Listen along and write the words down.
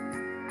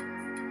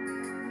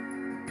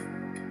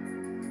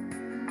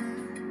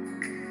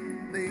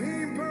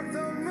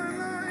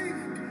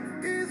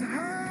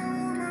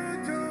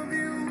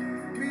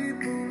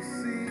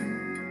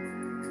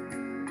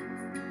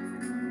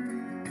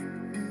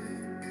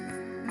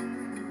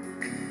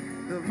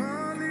The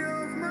valley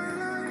of my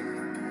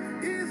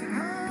life is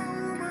how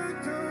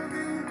much of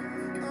you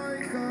I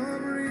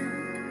carry.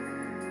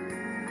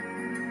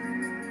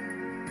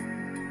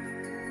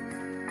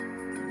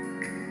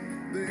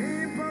 The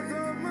impact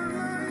of my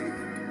life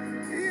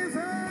is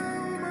how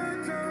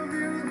much of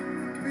you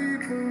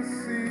people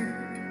see.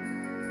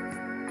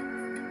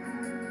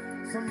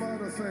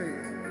 Somebody say,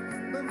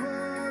 the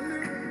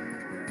valley.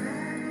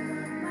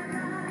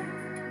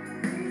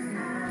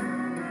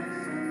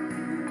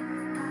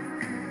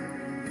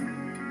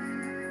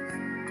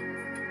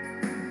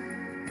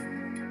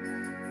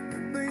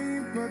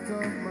 Of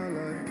my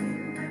life.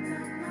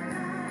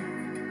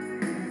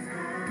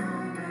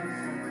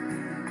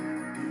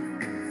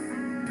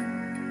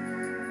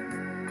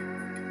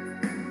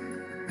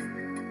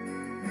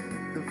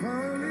 The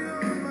valley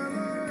of my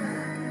life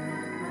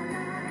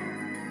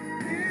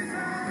is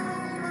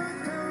how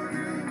much of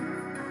you.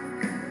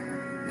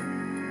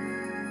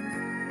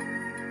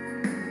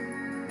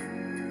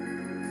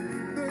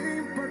 The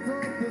impact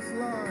of this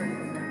life.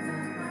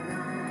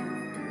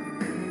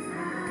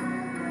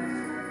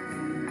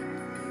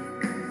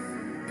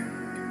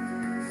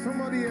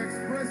 Somebody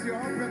express your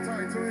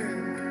appetite to him.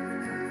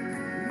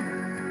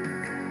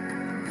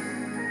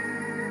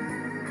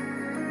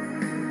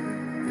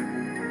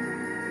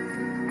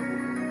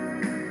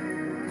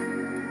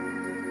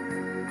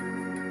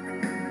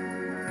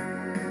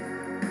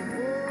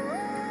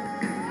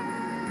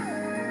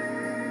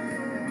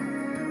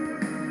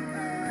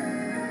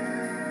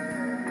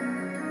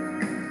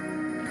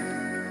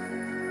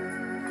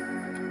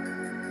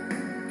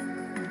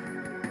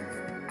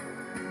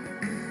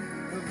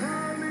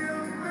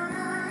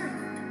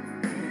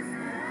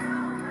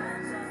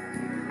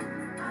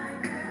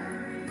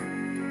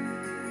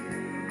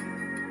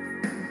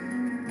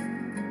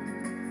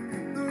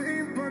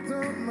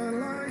 Of my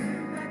life.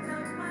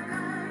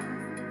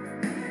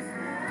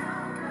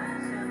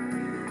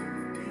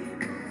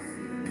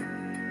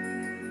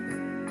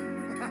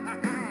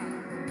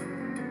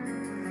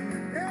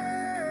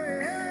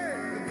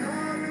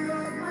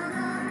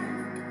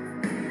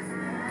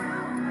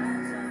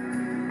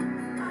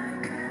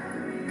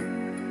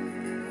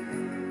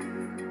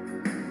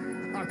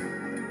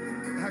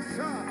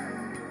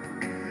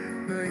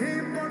 The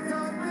impact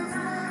of this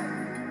life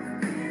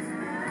is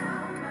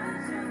how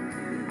much of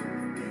you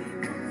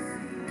people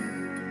see.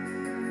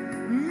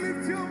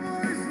 Lift your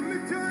voice,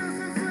 lift your hands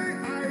and say,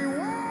 I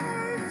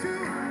want you.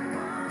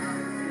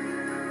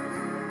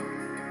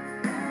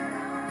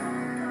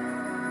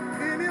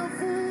 In your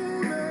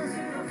fullness.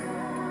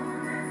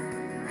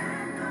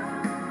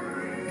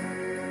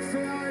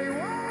 Say, I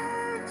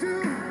want you.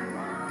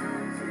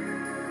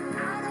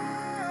 Out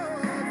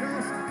of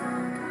dust.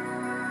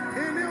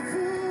 In your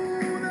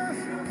fullness.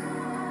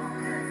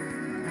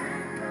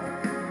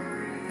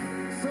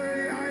 Say,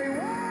 I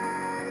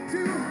want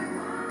you.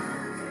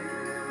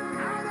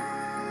 Out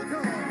of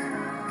dust.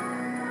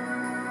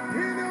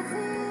 In your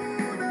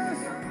fullness.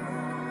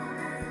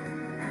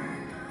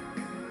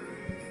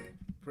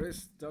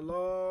 Praise the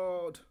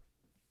Lord.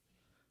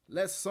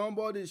 Let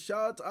somebody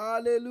shout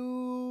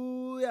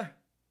hallelujah.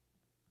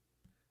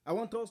 I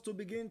want us to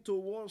begin to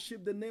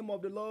worship the name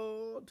of the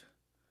Lord.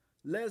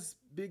 Let's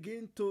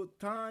begin to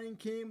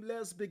thank him.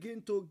 Let's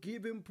begin to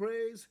give him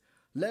praise.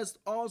 Let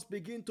us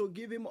begin to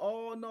give him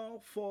honor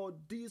for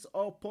this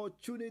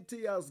opportunity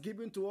he has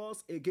given to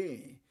us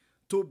again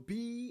to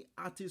be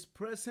at his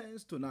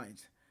presence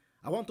tonight.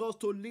 I want us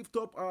to lift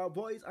up our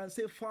voice and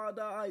say,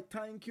 Father, I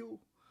thank you.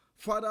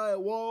 Father, I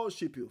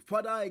worship you.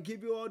 Father, I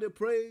give you all the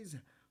praise.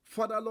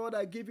 Father, Lord,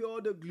 I give you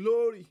all the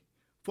glory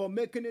for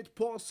making it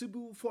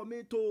possible for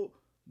me to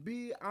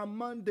be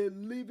among the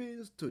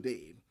living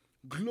today.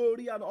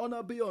 Glory and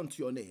honor be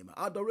unto your name.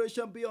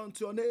 Adoration be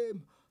unto your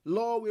name.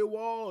 Lord, we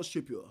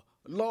worship you.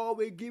 Lord,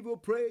 we give you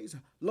praise.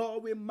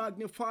 Lord, we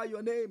magnify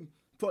your name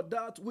for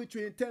that which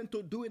we intend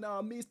to do in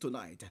our midst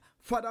tonight.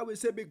 Father, we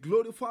say be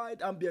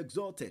glorified and be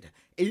exalted.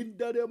 In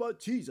the name of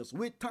Jesus,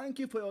 we thank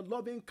you for your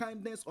loving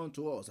kindness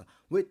unto us.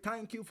 We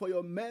thank you for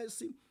your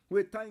mercy.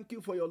 We thank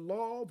you for your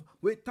love.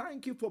 We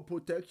thank you for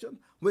protection.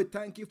 We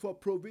thank you for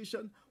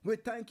provision. We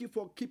thank you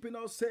for keeping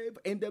us safe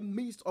in the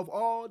midst of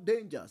all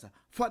dangers.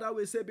 Father,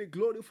 we say be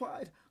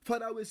glorified.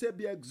 Father, we say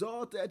be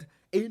exalted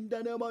in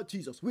the name of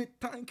Jesus. We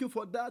thank you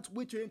for that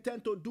which you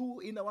intend to do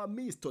in our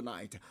midst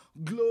tonight.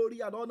 Glory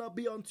and honor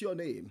be unto your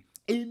name.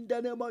 In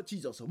the name of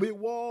Jesus, we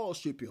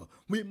worship you.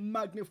 We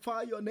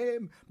magnify your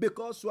name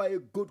because you are a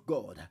good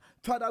God.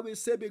 Father, we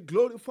say be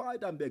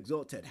glorified and be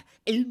exalted.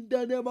 In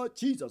the name of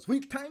Jesus, we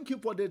thank you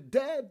for the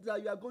dead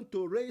that you are going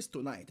to raise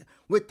tonight.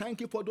 We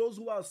thank you for those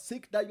who are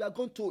sick that you are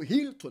going to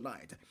heal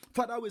tonight.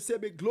 Father, we say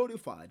be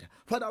glorified.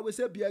 Father, we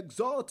say be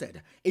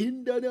exalted.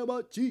 In the name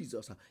of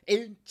Jesus,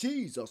 in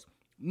Jesus'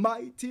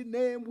 mighty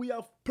name we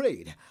have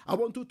prayed. I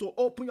want you to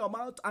open your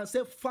mouth and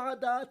say,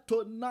 Father,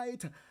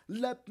 tonight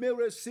let me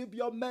receive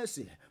your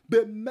mercy.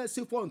 Be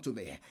merciful unto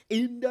me.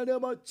 In the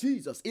name of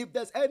Jesus, if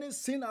there's any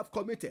sin I've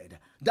committed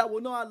that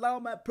will not allow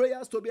my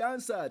prayers to be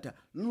answered,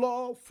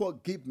 Lord,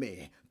 forgive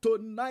me.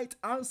 tonight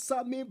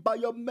answer me by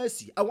your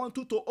mercy. I want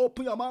you to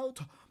open your mouth,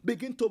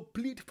 begin to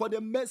plead for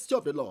the mercy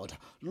of the Lord.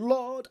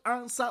 Lord,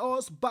 answer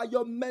us by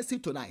your mercy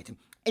tonight.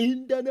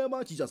 In the name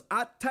of Jesus,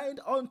 attend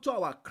unto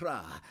our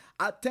cry,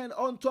 attend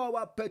unto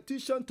our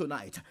petition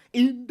tonight.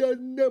 In the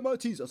name of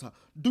Jesus,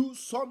 do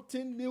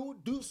something new,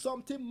 do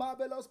something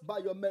marvelous by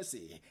your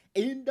mercy.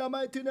 In the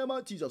mighty name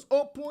of Jesus,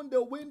 open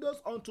the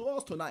windows unto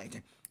us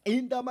tonight.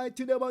 In the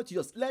mighty name of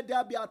Jesus, let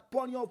there be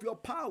outpouring of your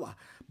power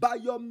by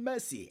your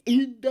mercy.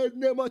 In the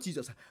name of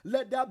Jesus,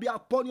 let there be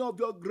outpouring of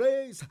your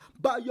grace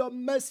by your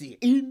mercy.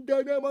 In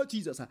the name of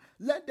Jesus,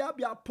 let there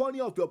be outpouring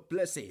of your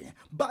blessing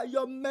by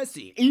your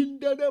mercy. In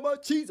the name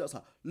of Jesus,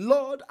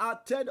 Lord,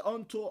 attend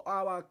unto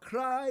our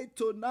cry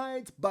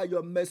tonight by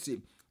your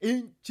mercy.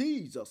 In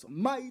Jesus'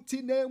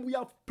 mighty name we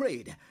have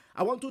prayed.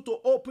 I want you to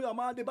open your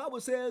mouth. The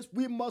Bible says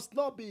we must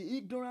not be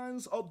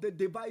ignorant of the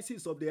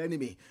devices of the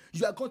enemy.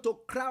 You are going to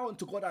cry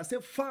unto God and say,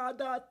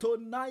 Father,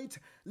 tonight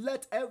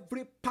let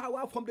every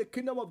power from the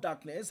kingdom of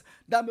darkness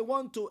that may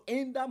want to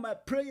hinder my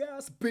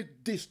prayers be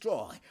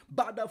destroyed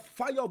by the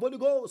fire of Holy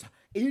Ghost.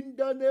 In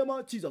the name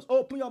of Jesus,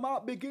 open your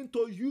mouth, begin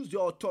to use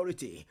your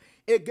authority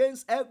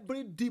against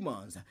every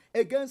demons,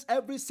 against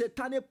every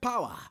satanic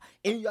power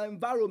in your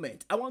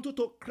environment. I want you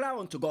to cry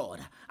unto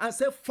God and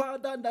say,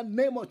 Father, in the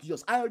name of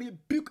Jesus, I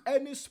rebuke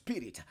any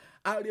spirit,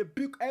 I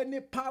rebuke any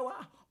power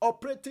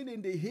operating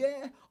in the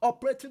air,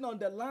 operating on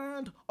the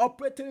land,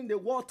 operating in the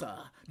water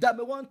that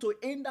may want to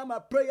hinder my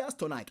prayers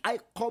tonight. I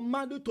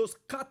command you to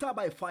scatter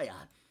by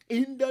fire.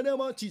 In the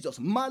name of Jesus,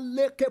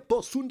 Maleke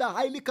posunda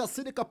hailika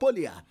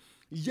sidikapolia.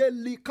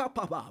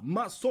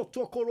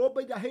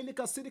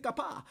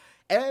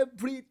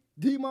 Every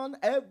demon,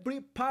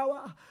 every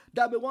power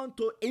that may want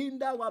to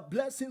hinder our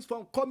blessings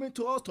from coming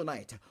to us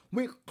tonight,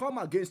 we come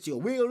against you.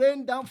 We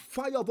rain down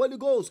fire of Holy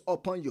Ghost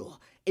upon you.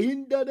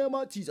 In the name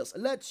of Jesus,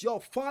 let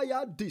your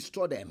fire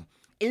destroy them.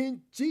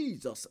 In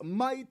Jesus'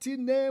 mighty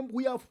name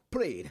we have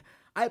prayed.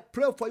 I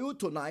pray for you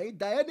tonight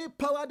that any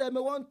power that may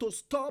want to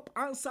stop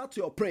answer to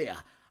your prayer,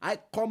 I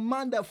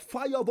command the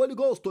fire of Holy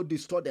Ghost to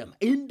destroy them.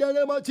 In the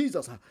name of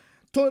Jesus.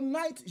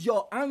 Tonight,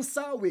 your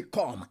answer will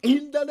come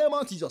in the name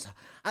of Jesus.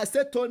 I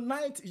said,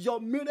 tonight, your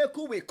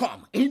miracle will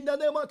come in the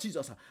name of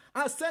Jesus.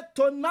 I said,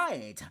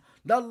 tonight,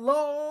 the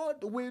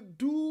Lord will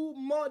do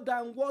more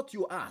than what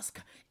you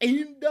ask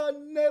in the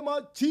name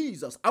of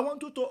Jesus. I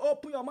want you to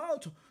open your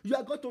mouth. You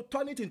are going to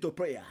turn it into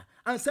prayer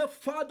and say,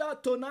 Father,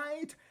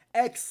 tonight,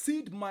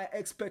 exceed my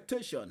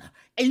expectation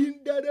in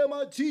the name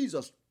of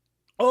Jesus.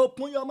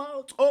 Open your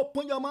mouth,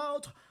 open your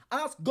mouth.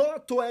 Ask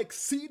God to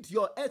exceed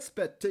your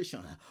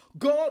expectation.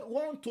 God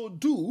wants to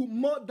do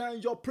more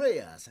than your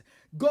prayers.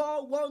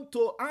 God wants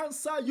to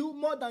answer you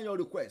more than your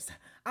request.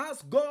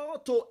 Ask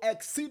God to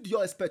exceed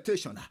your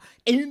expectation.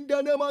 In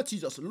the name of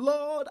Jesus,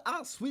 Lord,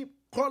 as we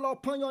call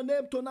upon your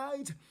name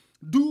tonight,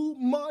 do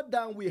more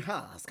than we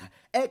ask.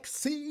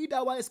 Exceed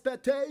our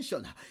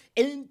expectation.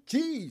 In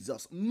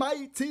Jesus'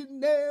 mighty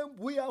name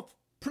we have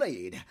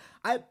prayed.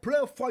 I pray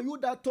for you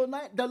that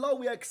tonight the Lord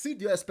will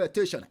exceed your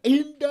expectation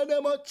in the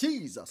name of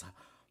Jesus.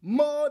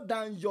 More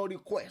than your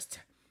request,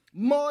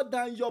 more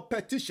than your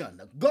petition,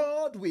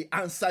 God will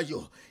answer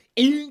you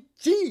in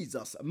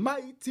Jesus'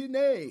 mighty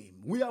name.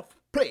 We have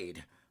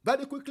prayed.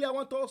 Very quickly, I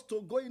want us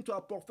to go into our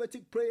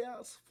prophetic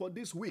prayers for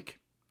this week.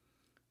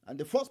 And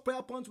the first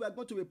prayer point we are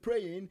going to be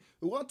praying,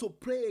 we want to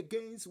pray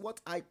against what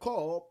I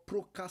call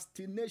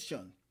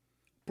procrastination.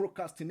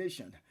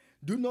 Procrastination.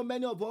 Do you know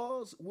many of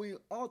us, we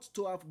ought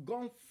to have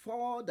gone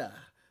further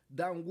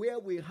than where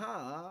we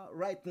are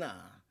right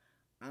now.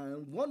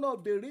 And one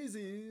of the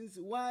reasons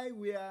why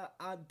we are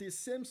at the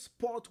same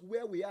spot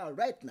where we are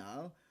right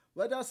now,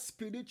 whether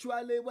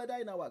spiritually, whether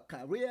in our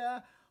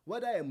career,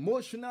 whether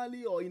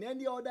emotionally or in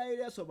any other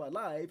areas of our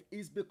life,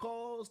 is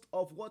because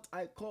of what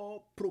I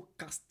call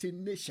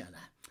procrastination.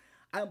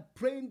 I'm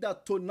praying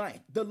that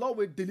tonight the Lord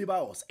will deliver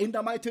us in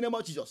the mighty name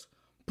of Jesus.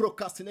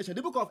 Procrastination.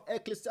 The book of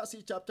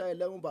Ecclesiastes chapter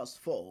 11 verse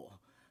 4.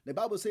 The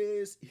Bible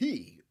says,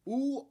 he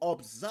who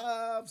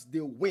observes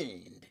the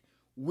wind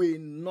will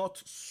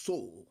not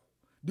sow.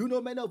 Do you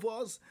know many of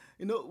us,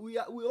 we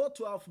ought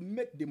to have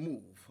made the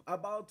move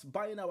about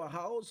buying our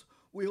house.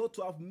 We ought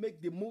to have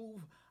made the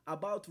move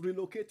about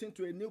relocating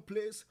to a new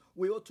place.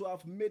 We ought to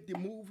have made the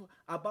move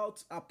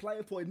about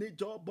applying for a new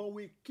job, but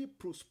we keep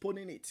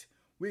postponing it.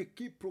 We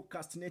keep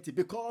procrastinating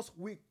because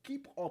we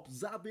keep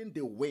observing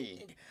the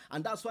wind.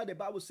 And that's why the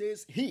Bible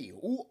says, he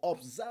who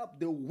observes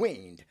the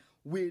wind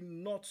will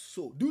not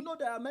sow. Do you know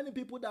there are many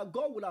people that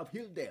God will have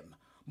healed them,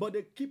 but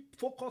they keep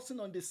focusing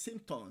on the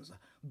symptoms.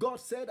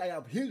 God said, I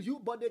have healed you,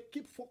 but they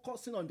keep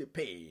focusing on the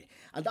pain.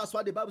 And that's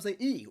why the Bible says,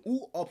 he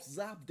who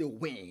observes the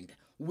wind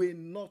will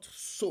not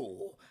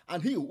sow.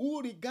 And he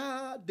who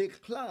regards the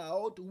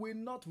cloud will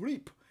not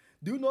reap.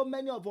 Do you know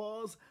many of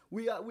us,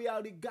 we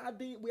are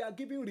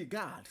giving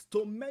regards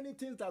to many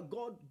things that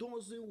God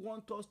doesn't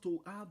want us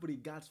to have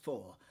regards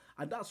for.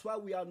 and that's why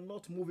we are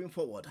not moving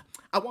forward.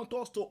 I want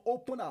us to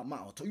open our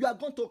mouth. You are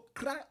going to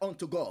cry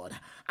unto God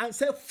and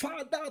say,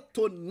 Father,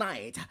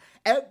 tonight,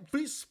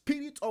 every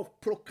spirit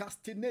of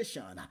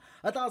procrastination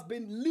that has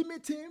been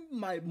limiting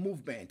my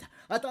movement,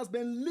 that has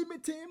been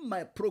limiting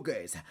my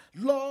progress,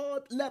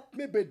 Lord, let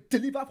me be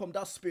delivered from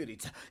that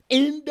spirit.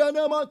 In the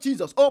name of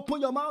Jesus, open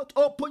your mouth,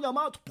 open your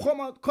mouth.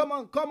 Come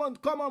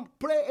on,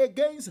 pray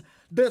against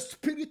the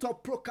spirit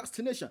of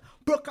procrastination.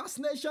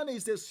 Procrastination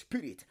is a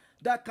spirit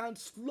that can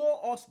slow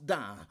us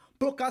down.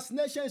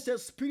 Procrastination is a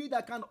spirit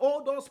that can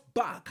hold us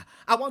back.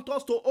 I want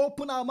us to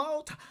open our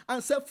mouth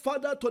and say,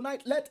 Father,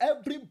 tonight, let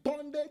every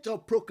bondage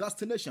of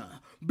procrastination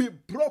be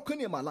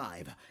broken in my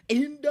life.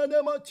 In the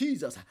name of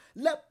Jesus,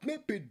 let me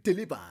be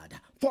delivered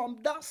from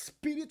that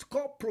spirit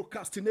called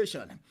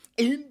procrastination.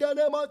 In the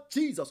name of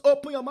Jesus,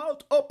 open your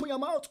mouth, open your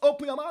mouth,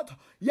 open your mouth.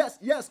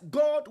 Yes,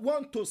 God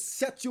wants to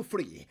set you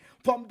free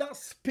from that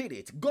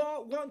spirit.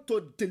 God wants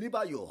to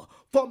deliver you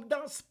from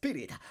that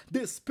spirit.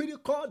 The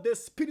spirit called the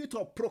spirit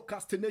of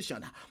procrastination.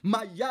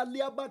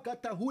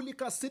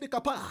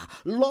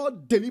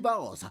 Lord, deliver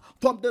us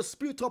from the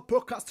spirit of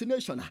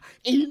procrastination.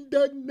 In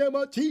the name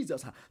of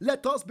Jesus,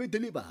 let us be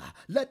delivered.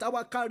 Let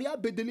our career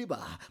be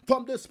delivered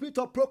from the spirit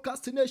of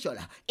procrastination.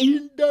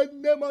 In the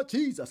name of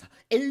Jesus.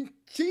 In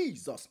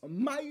Jesus'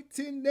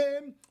 mighty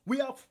name, we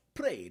have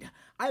prayed.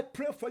 I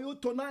pray for you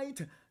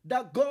tonight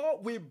that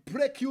God will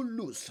break you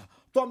loose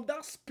from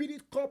that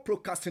spirit called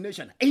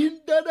procrastination.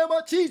 In the name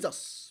of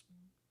Jesus,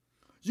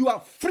 you are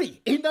free.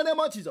 In the name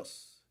of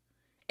Jesus.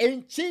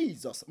 In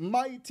Jesus'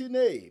 mighty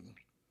name,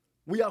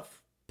 we have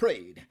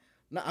prayed.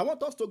 Now, I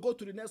want us to go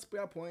to the next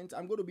prayer point.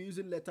 I'm going to be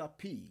using letter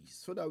P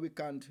so that we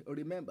can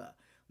remember.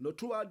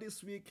 Throughout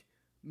this week,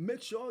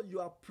 make sure you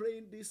are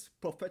praying these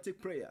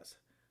prophetic prayers.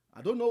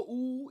 I don't know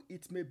who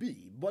it may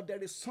be, but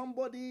there is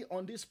somebody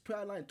on this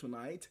prayer line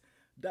tonight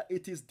that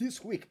it is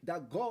this week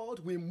that God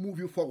will move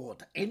you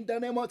forward. In the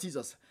name of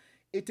Jesus.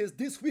 It is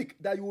this week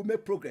that you will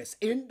make progress.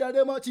 In the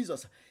name of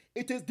Jesus.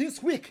 It is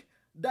this week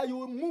that you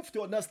will move to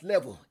your next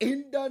level.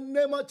 In the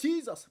name of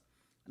Jesus.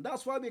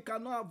 That's why we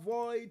cannot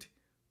avoid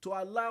to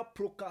allow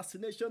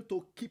procrastination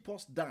to keep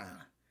us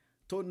down.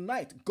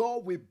 Tonight,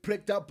 God will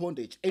break that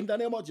bondage. In the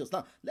name of Jesus.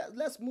 Now,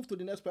 let's move to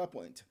the next prayer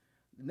point.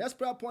 The next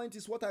prayer point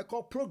is what I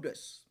call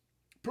progress.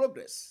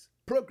 Progress.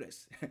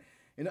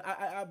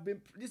 I've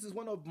been. This is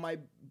one of my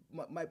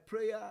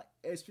prayer,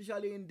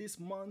 especially in this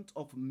month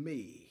of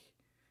May.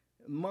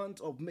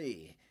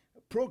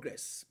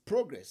 Progress.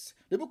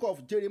 The book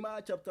of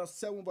Jeremiah chapter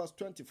 7 verse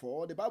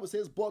 24, the Bible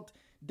says, but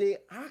they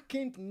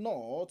hearkened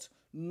not,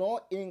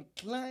 nor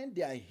inclined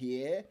their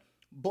ear,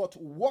 but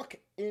walk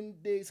in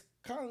this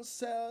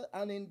counsel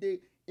and in the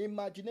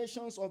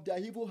imaginations of their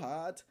evil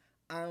heart,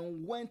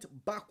 and went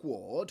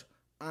backward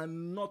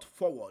and not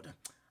forward.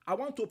 I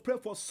want to pray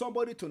for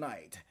somebody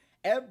tonight.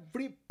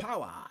 Every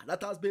power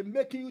that has been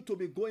making you to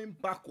be going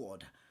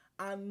backward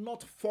and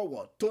not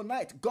forward,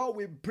 tonight God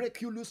will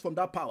break you loose from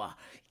that power.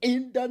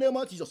 In the name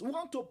of Jesus, we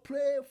want to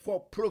pray for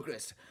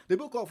progress. The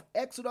book of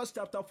Exodus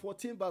chapter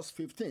 14 verse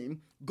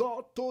 15,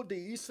 God told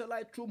the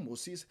Israelites through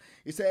Moses,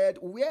 he said,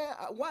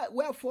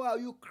 wherefore are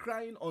you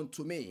crying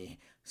unto me?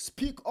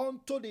 Speak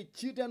unto the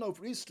children of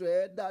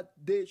Israel that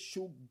they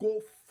should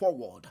go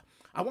forward.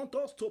 I want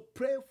us to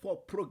pray for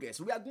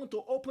progress. We are going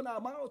to open our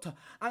mouth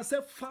and say,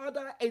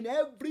 Father, in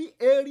every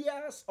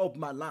areas of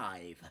my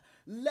life,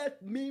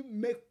 let me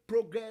make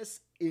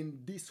progress in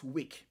this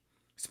week.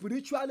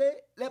 Spiritually,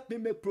 let me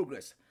make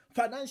progress.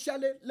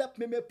 Financially, let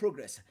me make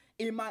progress.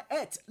 In my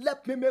health,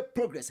 let me make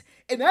progress.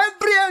 In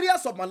every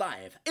areas of my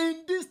life,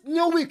 in this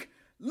new week,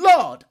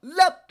 Lord,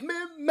 let me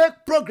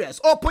make progress.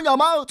 Open your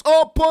mouth,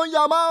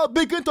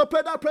 begin to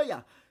pray that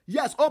prayer.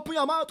 Yes, open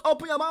your mouth.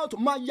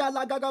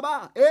 Mayala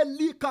gagaba,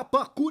 eli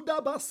kapa kuda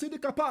basidi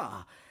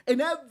kapa.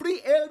 In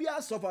every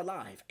areas of our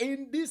life,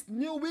 in this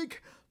new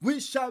week, we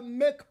shall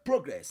make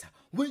progress.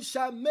 We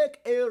shall make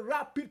a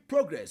rapid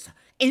progress.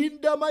 In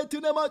the mighty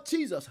name of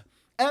Jesus,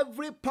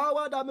 every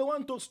power that may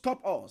want to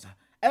stop us,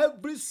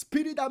 every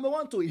spirit that may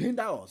want to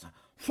hinder us,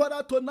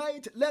 Father,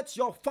 tonight, let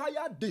your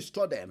fire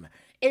destroy them.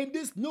 In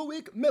this new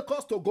week, make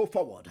us to go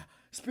forward.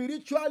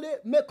 Spiritually,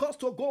 make us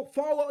to go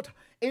forward.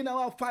 In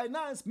our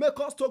finance, make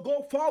us to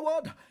go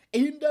forward.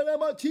 In the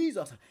name of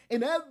Jesus,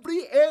 in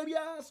every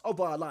areas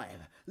of our life,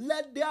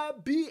 let there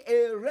be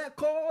a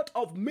record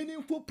of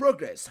meaningful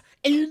progress.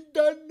 In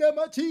the name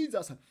of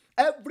Jesus,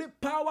 every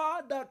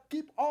power that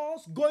keep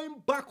us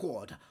going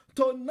backward,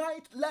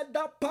 tonight, let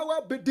that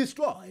power be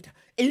destroyed.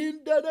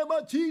 In the name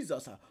of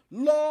Jesus,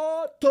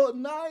 Lord,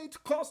 tonight,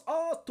 cause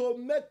us to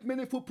make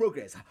meaningful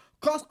progress.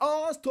 Cause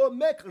us to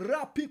make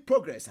rapid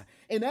progress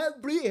in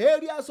every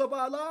areas of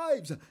our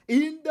lives.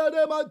 In the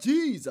name of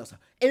Jesus.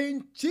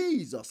 In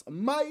Jesus'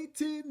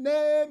 mighty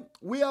name,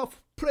 we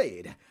have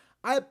prayed.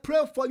 I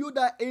pray for you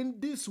that in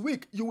this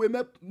week, you will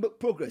make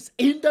progress.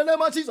 In the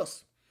name of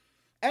Jesus.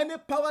 Any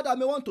power that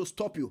may want to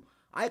stop you,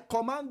 I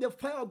command the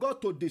fire of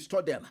God to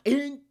destroy them.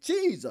 In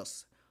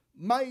Jesus'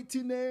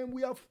 mighty name,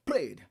 we have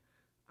prayed.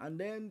 And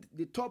then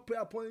the top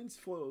prayer points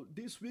for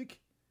this week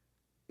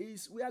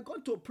is we are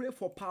going to pray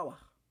for power.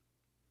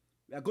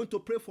 We are going to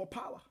pray for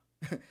power.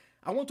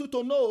 I want you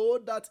to know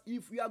that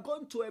if we are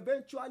going to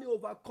eventually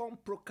overcome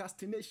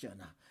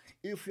procrastination,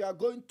 if we are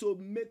going to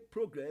make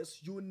progress,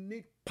 you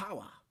need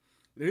power.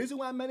 The reason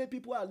why many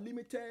people are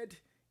limited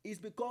is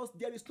because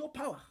there is no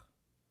power.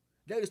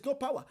 There is no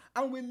power.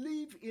 And we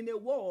live in a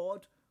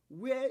world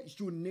where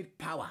you need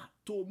power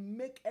to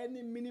make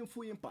any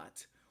meaningful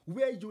impact,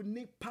 where you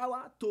need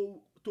power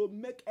to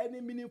make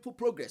any meaningful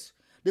progress.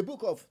 The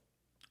book of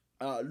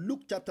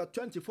Luke chapter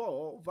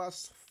 24,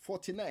 verse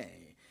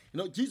 49.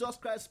 Jesus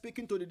Christ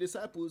speaking to the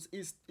disciples,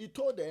 he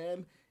told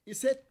them, he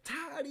said,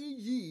 tarry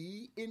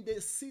ye in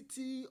the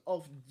city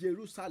of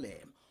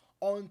Jerusalem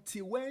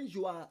until when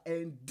you are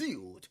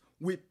endued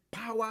with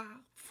power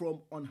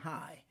from on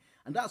high.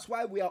 And that's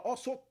why we are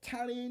also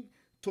tarrying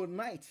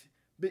tonight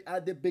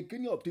at the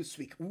beginning of this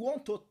week. We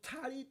want to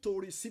tarry to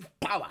receive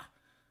power.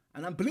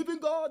 And I'm believing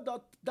God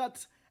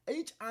that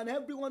each and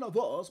every one of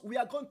us, we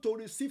are going to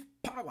receive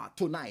power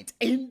tonight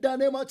in the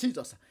name of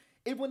Jesus.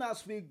 Even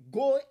as we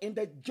go in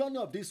the journey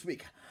of this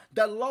week,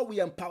 the Lord will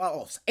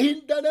empower us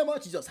in the name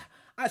of Jesus.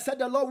 I said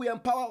the Lord will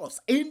empower us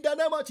in the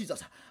name of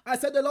Jesus. I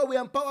said the Lord will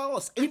empower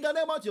us in the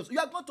name of Jesus. You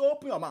are going to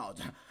open your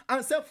mouth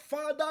and say,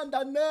 Father, in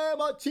the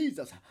name of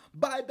Jesus,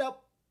 by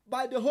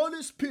the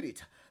Holy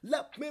Spirit,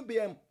 let me be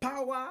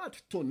empowered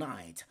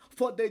tonight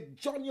for the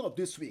journey of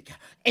this week.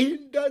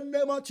 In the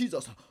name of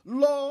Jesus,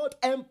 Lord,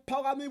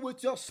 empower me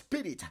with your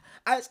spirit.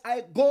 As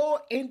I go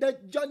in the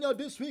journey of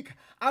this week,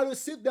 I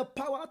receive the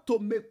power to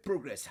make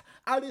progress.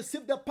 I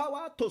receive the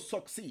power to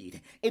succeed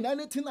in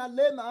anything I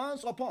lay my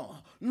hands upon.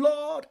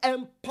 Lord,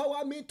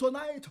 empower me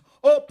tonight.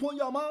 Open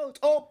your mouth,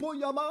 open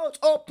your mouth,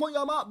 open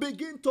your mouth.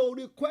 Begin to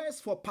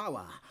request for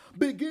power.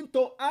 Begin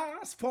to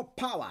ask for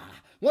power.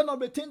 One of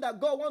the things that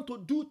God wants to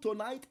do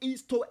tonight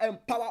is to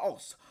empower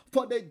us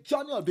for the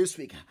journey of this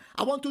week.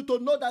 I want you to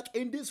know that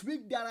in this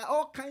week there are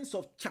all kinds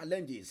of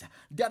challenges,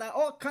 there are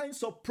all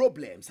kinds of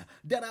problems,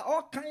 there are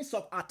all kinds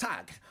of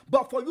attacks.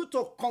 But for you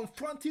to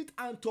confront it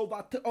and to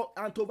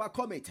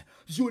overcome it,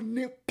 you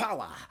need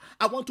power.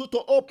 I want you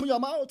to open your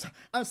mouth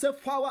and say,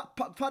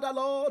 Father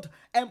Lord,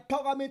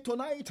 empower me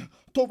tonight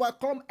to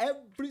overcome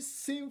every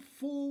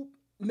sinful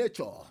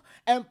nature.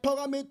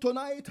 Empower me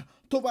tonight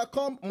to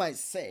overcome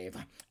myself.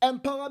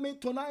 Empower me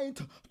tonight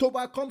to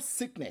overcome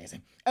sickness.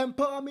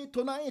 Empower me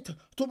tonight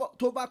to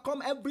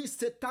overcome every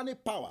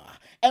satanic power.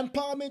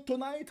 Empower me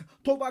tonight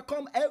to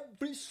overcome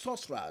every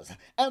sorcerers.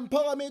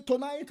 Empower me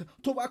tonight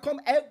to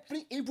overcome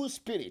every evil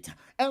spirit.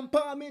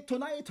 Empower me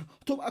tonight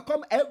to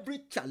overcome every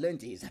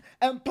challenges.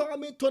 Empower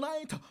me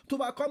tonight to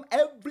overcome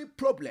every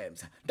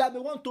problems that may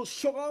want to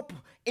show up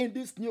in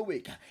this new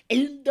week.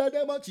 In the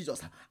name of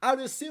Jesus, I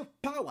receive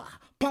power.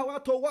 Power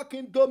to walk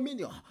in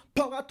dominion.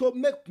 Power to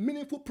make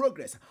meaningful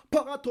progress.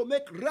 Power to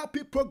make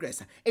rapid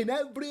progress in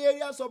every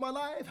areas of my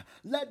life.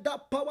 Let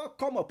that power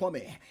come upon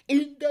me.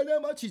 In the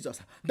name of Jesus,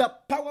 the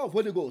power of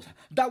Holy Ghost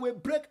that will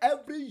break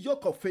every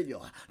yoke of failure.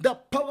 The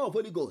power of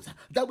Holy Ghost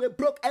that will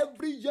break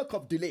every yoke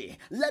of delay.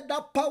 Let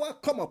that power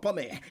come upon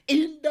me.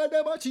 In the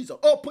name of Jesus,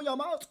 open your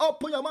mouth,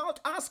 open your mouth.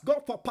 Ask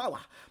God for power.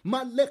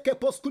 Maleke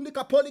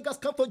poskunika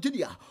poligas come for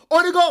Judea.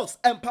 Holy Ghost,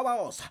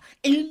 empower us.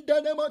 In the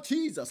name of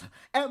Jesus,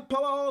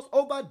 empower us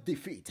over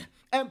defeat.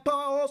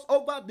 Empower us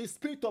over the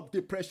spirit of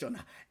depression.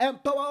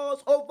 Empower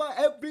us over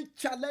every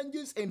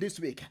challenges in this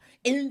week.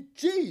 In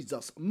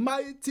Jesus'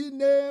 mighty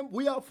name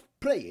we have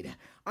prayed.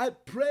 I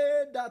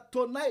pray that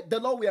tonight the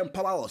Lord will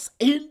empower us.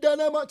 In the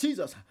name of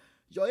Jesus.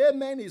 Your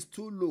amen is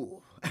too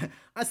low.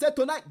 I said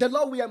tonight the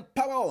Lord will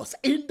empower us.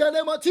 In the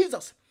name of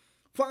Jesus.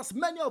 For as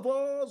many of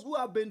us who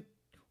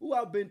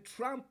have been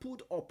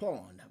trampled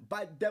upon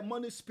by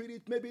demonic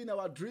spirit, maybe in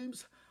our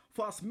dreams,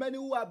 for as many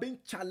who have been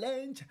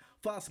challenged,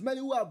 for as many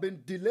who have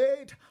been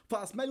delayed, for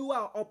as many who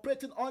are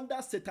operating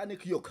under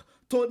satanic yoke,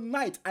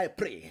 tonight I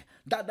pray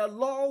that the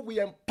Lord will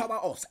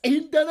empower us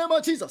in the name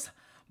of Jesus.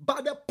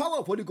 By the power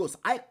of Holy Ghost,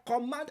 I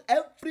command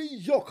every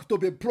yoke to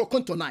be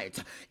broken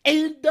tonight.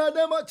 In the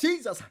name of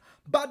Jesus,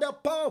 by the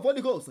power of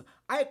Holy Ghost,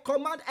 I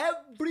command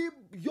every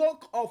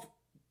yoke of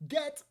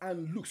get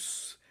and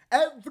loose,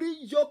 every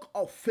yoke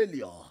of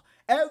failure,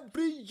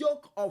 every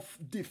yoke of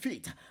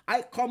defeat,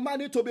 I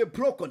command it to be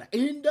broken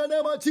in the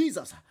name of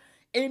Jesus.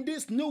 In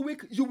this new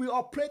week, you will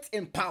operate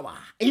in power.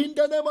 In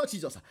the name of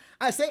Jesus.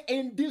 I say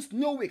in this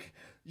new week,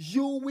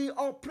 you will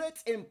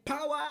operate in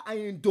power and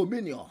in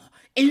dominion.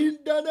 In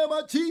the name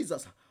of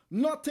Jesus.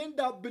 Nothing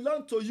that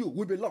belongs to you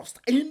will be lost.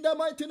 In the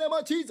mighty name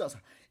of Jesus.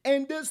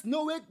 In this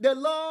new week, the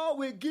Lord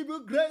will give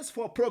you grace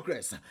for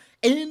progress.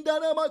 In the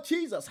name of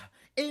Jesus.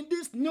 In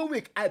this new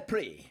week, I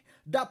pray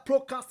that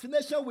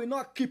procrastination will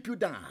not keep you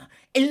down.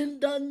 In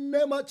the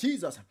name of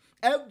Jesus.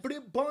 Every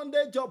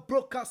bondage of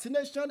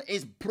procrastination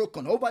is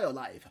broken over your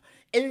life.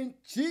 In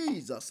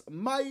Jesus'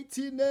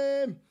 mighty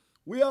name,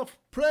 we have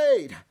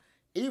prayed.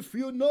 If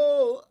you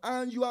know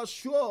and you are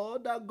sure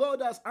that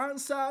God has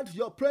answered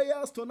your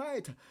prayers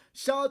tonight,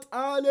 shout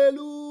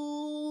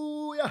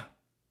hallelujah.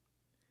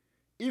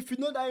 If you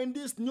know that in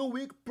this new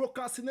week,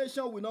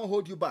 procrastination will not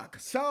hold you back,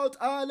 shout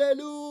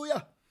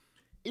hallelujah.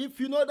 If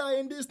you know that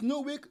in this new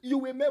week, you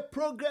will make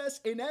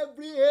progress in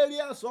every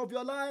areas of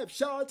your life,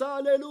 shout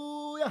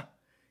hallelujah.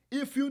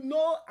 If you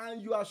know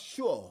and you are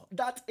sure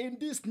that in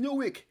this new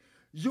week,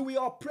 you will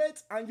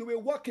operate and you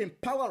will walk in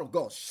power of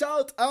God,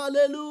 shout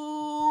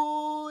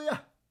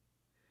hallelujah.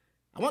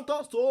 I want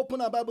us to open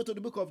our Bible to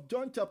the book of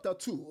John chapter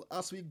 2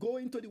 as we go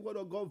into the word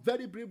of God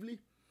very briefly.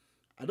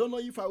 I don't know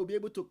if I will be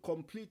able to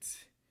complete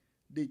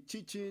the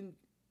teaching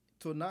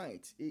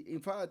tonight. In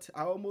fact,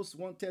 I almost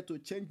wanted to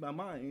change my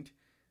mind,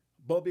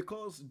 but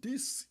because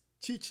this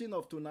teaching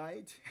of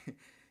tonight,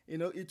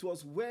 it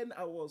was when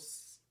I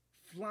was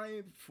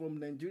flying from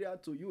Nigeria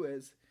to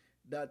US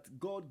that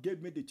God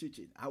gave me the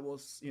teaching. I would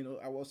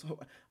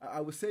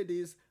say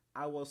this,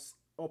 I was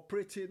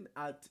operating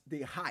at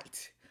the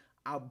height,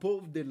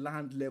 above the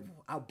land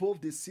level,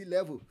 above the sea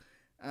level.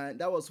 And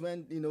that was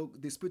when,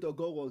 the Spirit of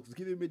God was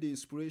giving me the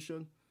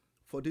inspiration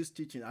for this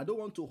teaching. I don't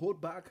want to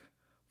hold back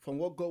from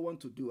what God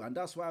wants to do. And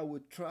that's why I will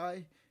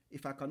try.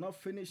 If I cannot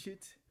finish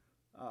it,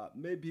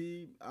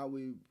 maybe I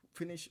will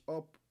finish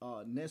up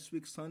next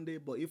week, Sunday.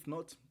 But if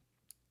not,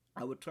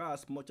 I will try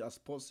as much as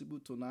possible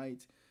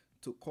tonight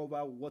to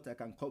cover what I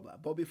can cover.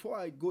 But before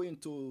I go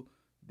into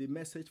the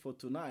message for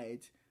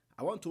tonight,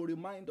 I want to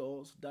remind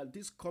us that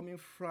this coming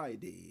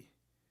Friday,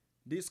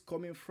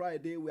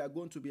 we are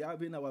going to be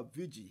having our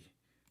vigil,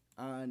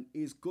 and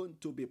it's going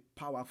to be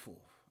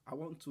powerful. I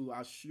want to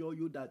assure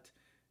you that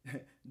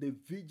the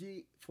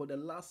vigil for the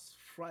last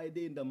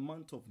Friday in the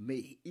month of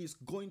May is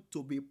going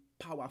to be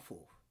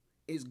powerful.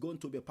 It's going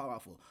to be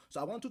powerful.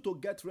 So I want you to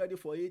get ready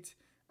for it.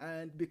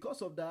 And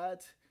because of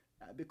that,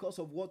 because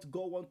of what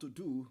God wants to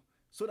do,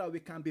 so that we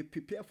can be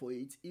prepared for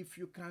it, if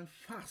you can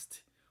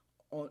fast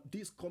on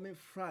this coming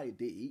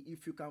Friday,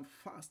 if you can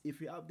fast,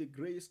 if you have the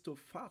grace to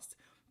fast,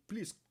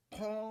 please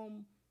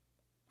come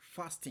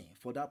fasting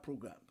for that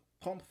program.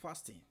 Come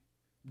fasting.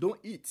 Don't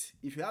eat.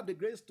 If you have the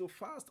grace to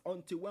fast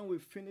until when we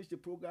finish the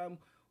program,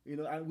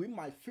 and we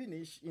might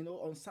finish,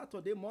 on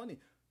Saturday morning,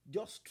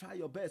 just try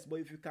your best.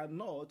 But if you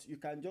cannot, you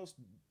can just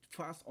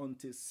fast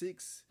until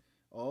 6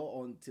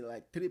 or until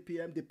like 3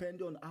 p.m.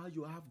 depending on how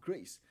you have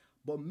grace.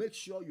 But make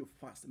sure you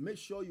fast. Make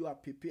sure you are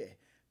prepared.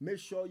 Make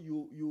sure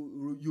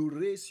you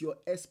raise your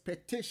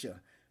expectation.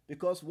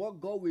 Because what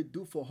God will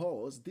do for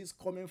us this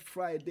coming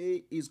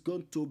Friday is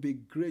going to be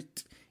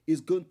great.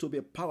 It's going to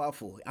be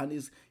powerful. And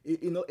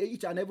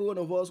each and every one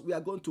of us, we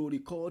are going to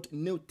record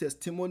new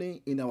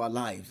testimony in our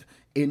lives.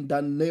 In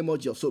the name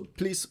of Jesus. So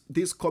please,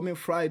 this coming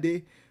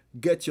Friday,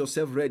 get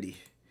yourself ready.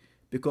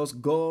 Because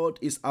God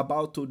is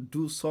about to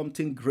do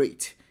something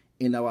great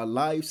in our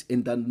lives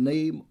in the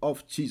name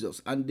of Jesus.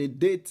 And the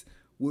date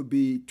will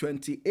be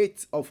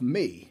 28th of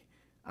May.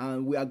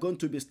 And we are going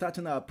to be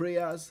starting our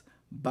prayers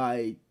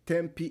by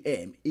 10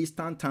 p.m.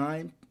 Eastern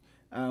Time.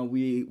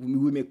 We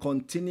may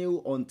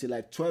continue until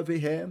like 12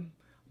 a.m.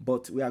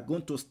 But we are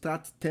going to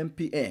start 10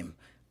 p.m.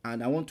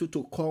 And I want you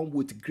to come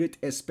with great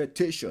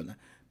expectation,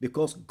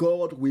 because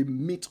God will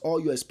meet all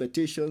your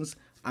expectations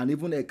and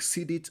even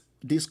exceed it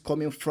this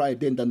coming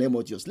Friday in the name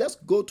of Jesus. Let's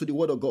go to the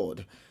Word of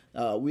God.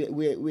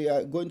 We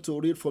are going to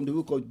read from the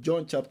book of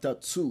John chapter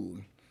 2.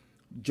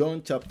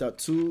 John chapter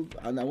 2,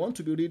 and I want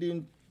to be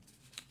reading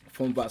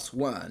from verse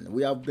 1.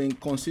 We have been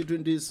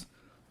considering this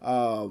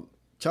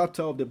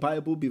chapter of the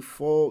Bible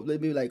before,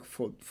 maybe like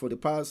for the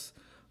past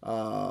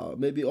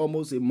maybe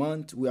almost a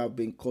month. We have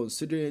been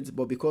considering it,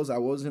 but because I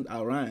wasn't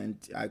around,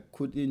 I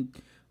couldn't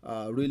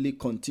really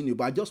continue.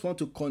 But I just want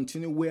to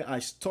continue where I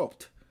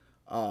stopped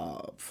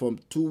from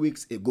 2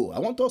 weeks ago. I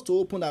want us to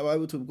open our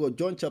Bible to go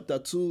John chapter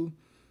 2,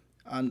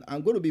 and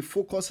I'm going to be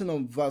focusing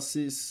on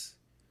verses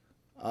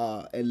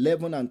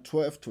 11 and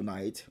 12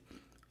 tonight.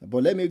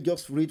 But let me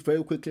just read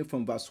very quickly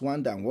from verse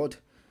 1 downward.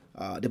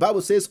 The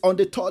Bible says, on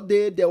the third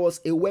day there was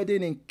a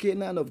wedding in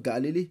Cana of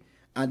Galilee,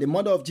 and the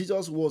mother of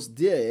Jesus was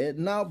there.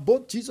 Now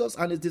both Jesus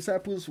and his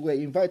disciples were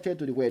invited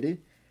to the wedding.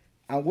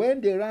 And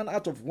when they ran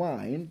out of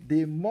wine,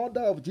 the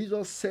mother of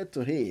Jesus said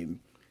to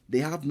him, they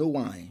have no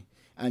wine.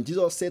 And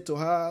Jesus said to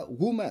her,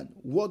 woman,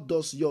 what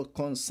does your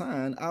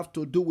concern have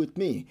to do with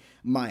me?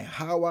 My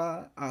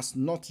hour has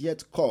not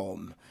yet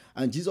come.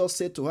 And Jesus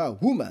said to her,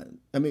 woman,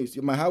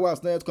 my hour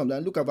has not yet come.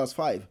 Then look at verse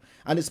 5.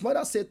 And his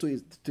mother said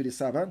to the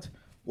servant,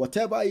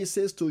 whatever he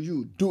says to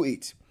you, do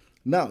it.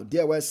 Now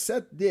there were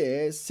set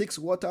there 6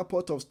 water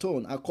pots of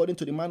stone, according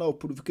to the manner of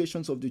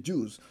purifications of the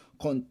Jews,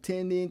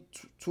 containing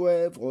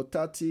 12 or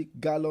 30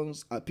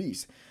 gallons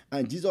apiece.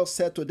 And Jesus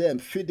said to them,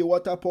 fill the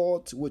water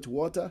pots with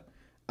water.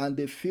 And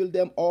they filled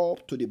them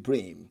up to the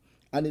brim.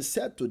 And he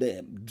said to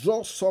them,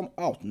 draw some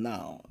out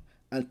now,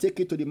 and take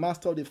it to the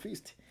master of the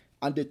feast.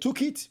 And they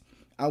took it.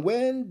 And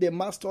when the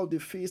master of the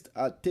feast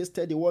had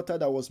tasted the water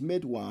that was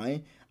made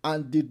wine,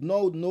 and did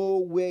not know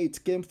where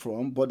it came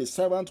from, but the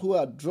servant who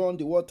had drawn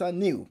the water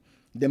knew,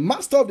 the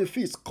master of the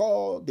feast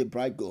called the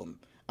bridegroom.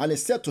 And he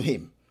said to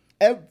him,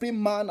 every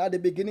man at the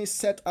beginning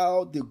set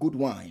out the good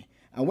wine,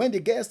 and when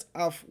the guests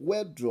have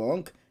well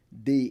drunk,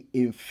 the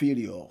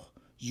inferior.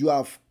 You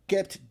have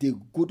kept the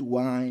good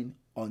wine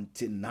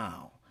until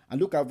now. And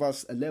look at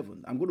verse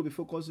 11. I'm going to be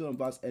focusing on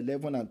verse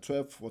 11 and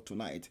 12 for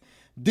tonight.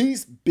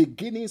 These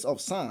beginnings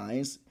of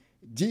signs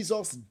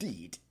Jesus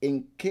did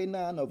in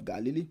Cana of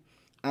Galilee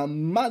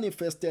and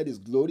manifested his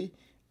glory,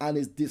 and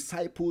his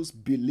disciples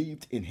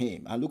believed in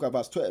him. And look at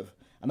verse 12.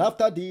 And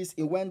after this,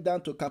 he went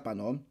down to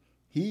Capernaum,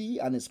 he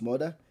and his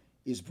mother,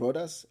 his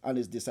brothers, and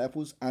his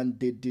disciples, and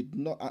they did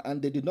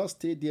not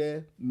stay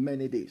there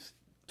many days.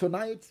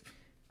 Tonight,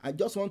 I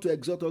just want to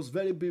exhort us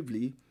very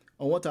briefly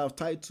on what I've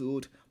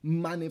titled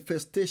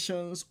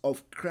Manifestations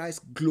of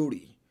Christ's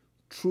Glory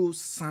Through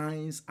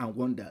Signs and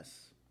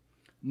Wonders.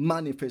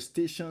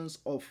 Manifestations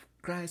of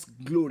Christ's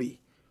glory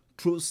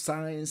through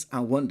signs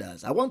and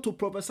wonders. I want to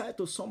prophesy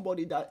to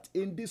somebody that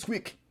in this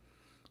week,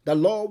 the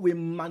Lord will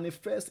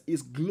manifest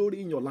his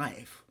glory in your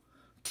life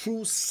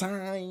through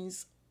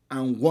signs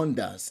and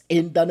wonders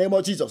in the name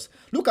of Jesus.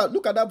 Look at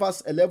that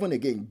verse 11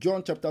 again.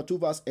 John chapter 2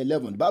 verse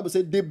 11. The Bible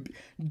said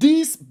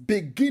these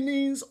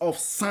beginnings of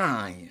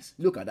signs.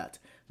 Look at that.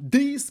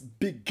 This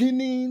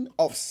beginning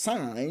of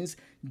signs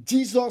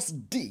Jesus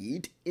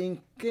did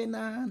in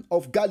Cana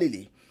of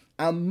Galilee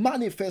and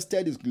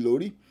manifested his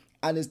glory,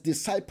 and his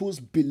disciples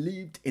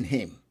believed in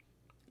him.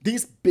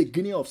 This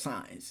beginning of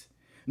signs.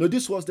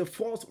 This was the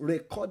first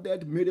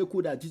recorded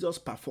miracle that Jesus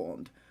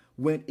performed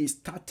when he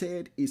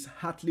started his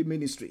earthly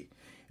ministry.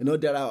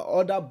 There are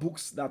other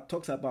books that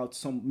talks about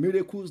some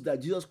miracles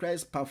that Jesus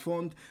Christ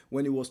performed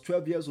when he was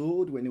 12 years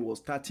old, when he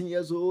was 13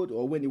 years old,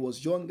 or when he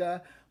was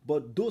younger.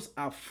 But those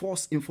are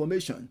false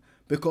information,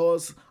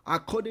 because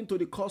according to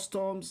the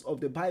customs of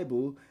the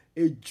Bible,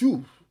 a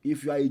Jew,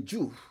 if you are a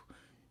Jew,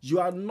 you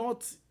are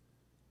not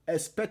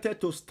expected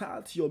to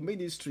start your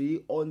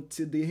ministry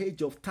until the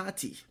age of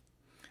 30.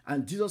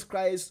 And Jesus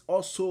Christ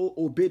also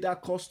obeyed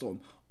that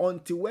custom.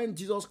 Until when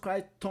Jesus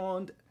Christ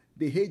turned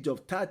the age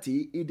of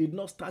 30, he did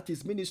not start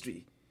his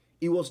ministry.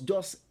 He was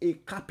just a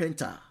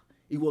carpenter.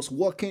 He was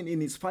working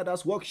in his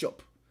father's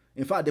workshop.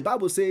 In fact, the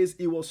Bible says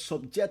he was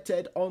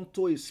subjected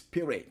unto his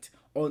parent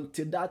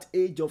until that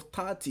age of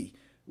 30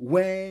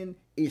 when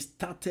he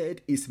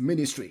started his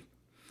ministry.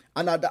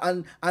 And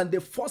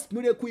the first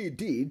miracle he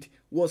did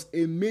was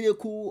a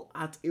miracle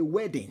at a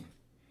wedding.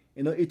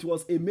 It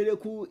was a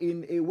miracle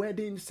in a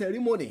wedding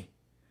ceremony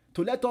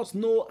to let us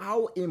know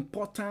how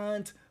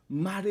important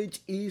marriage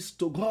is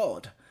to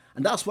God.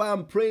 And that's why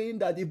I'm praying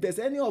that if there's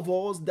any of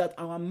us that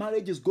our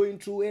marriage is going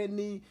through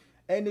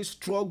any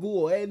struggle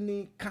or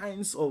any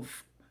kinds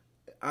of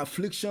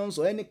afflictions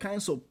or any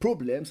kinds of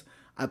problems,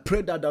 I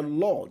pray that the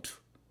Lord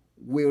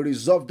will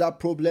resolve that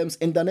problems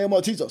in the name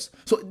of Jesus.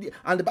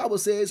 And the Bible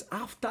says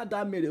after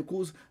that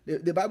miracles,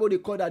 the Bible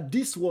records that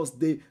this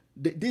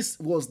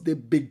was the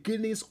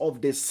beginnings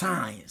of the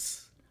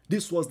signs.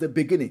 This was the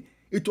beginning.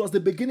 It was the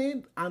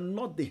beginning and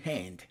not the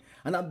end.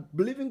 And I'm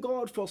believing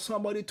God for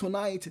somebody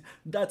tonight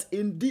that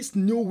in this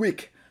new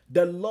week,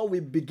 the Lord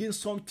will begin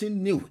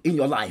something new in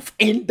your life.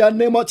 In the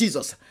name of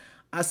Jesus.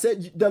 I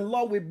said the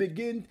Lord will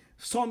begin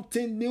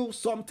something new,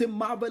 something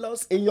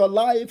marvelous in your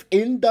life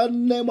in the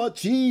name of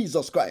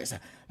Jesus Christ.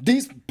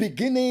 These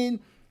beginning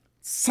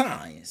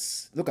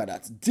signs, look at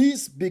that.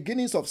 These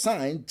beginnings of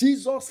signs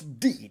Jesus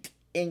did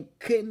in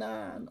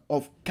Cana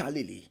of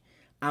Galilee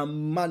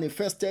and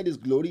manifested his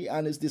glory,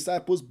 and his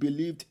disciples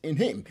believed in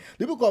him.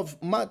 The book of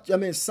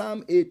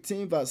Psalm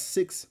 18 verse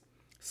 6,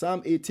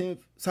 Psalm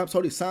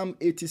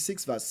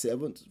 86 verse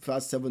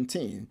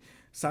 17.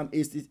 Psalm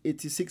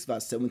 86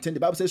 verse 17. The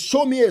Bible says,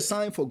 show me a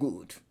sign for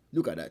good.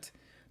 Look at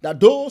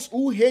that those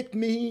who hate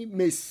me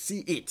may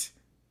see it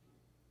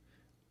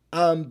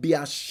and be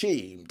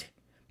ashamed,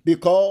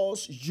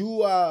 because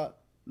you are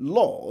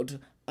Lord,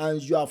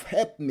 and you have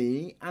helped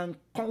me and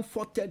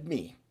comforted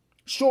me.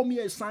 Show me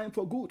a sign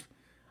for good.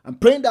 I'm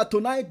praying that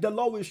tonight the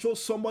Lord will show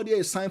somebody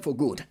a sign for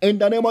good in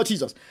the name of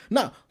Jesus.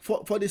 Now,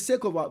 for the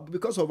sake of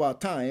because of our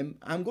time,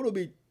 I'm going to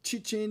be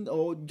teaching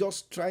or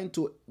just trying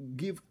to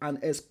give an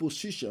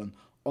exposition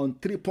on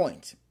 3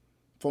 points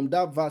from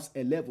that verse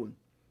 11.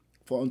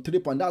 On 3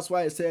 points. That's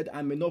why I said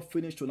I may not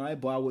finish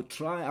tonight, but I will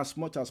try as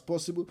much as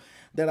possible.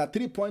 There are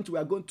 3 points we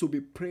are going to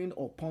be praying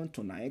upon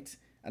tonight,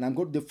 and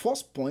the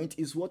first point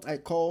is what I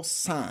call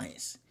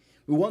signs.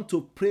 We want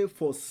to pray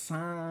for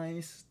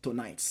signs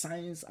tonight,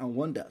 signs and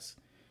wonders.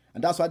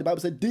 And that's why the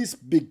Bible said this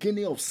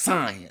beginning of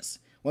signs.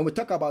 When we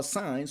talk about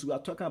signs, we are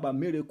talking about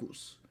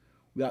miracles.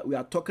 We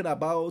are talking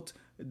about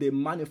the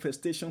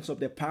manifestations of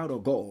the power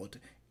of God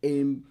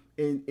in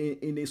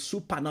a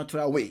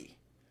supernatural way.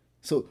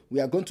 So we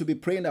are going to be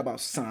praying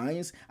about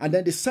signs. And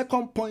then the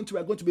second point we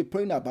are going to be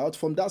praying about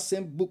from that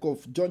same book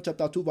of John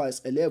chapter 2 verse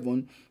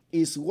 11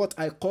 is what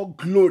I call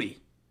glory.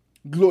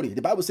 Glory.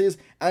 The Bible says,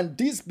 and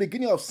this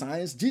beginning of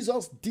signs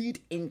Jesus did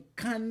in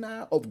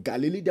Cana of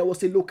Galilee. There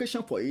was a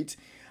location for it,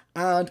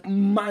 and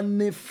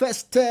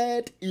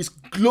manifested his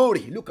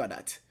glory. Look at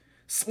that.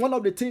 One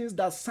of the things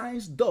that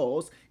science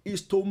does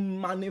is to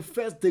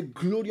manifest the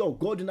glory of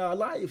God in our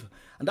life.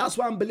 And that's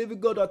why I'm believing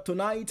God that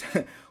tonight,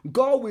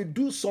 God will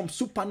do some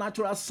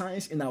supernatural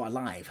signs in our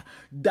life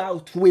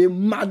that will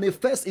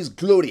manifest his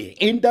glory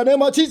in the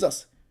name of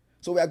Jesus.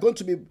 So we are going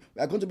to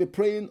be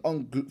praying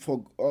on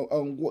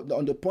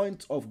the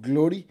point of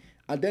glory,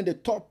 and then the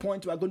third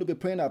point we are going to be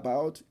praying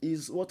about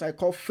is what I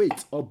call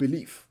faith or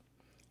belief.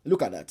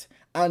 Look at that.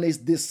 And his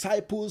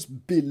disciples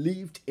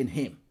believed in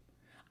him.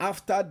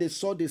 After they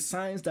saw the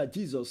signs that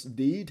Jesus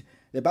did,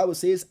 the Bible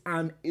says,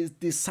 and his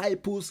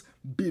disciples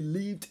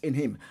believed in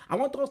him. I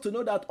want us to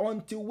know that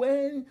until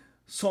when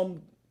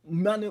some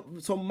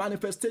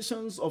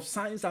manifestations of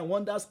signs and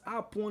wonders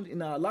happen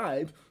in our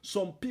lives,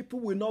 some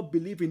people will not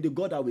believe in the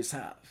God that we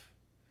serve.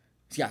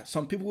 Yeah,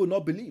 some people will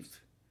not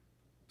believe.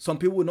 Some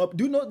people will not.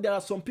 Do you know there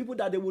are some people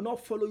that they will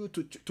not follow you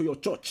to your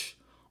church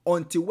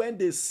until when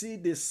they see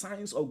the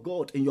signs of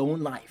God in your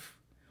own life?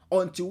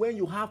 Until when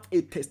you have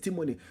a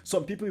testimony.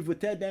 Some people, if you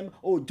tell them,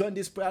 oh, join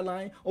this prayer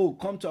line, oh,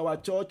 come to our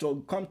church,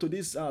 or come to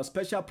these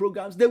special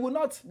programs, they will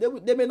not,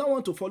 they may not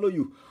want to follow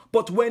you.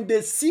 But when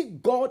they see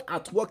God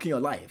at work in your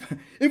life,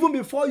 even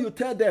before you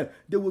tell them,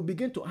 they will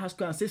begin to ask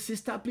you and say,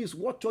 sister, please,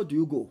 what church do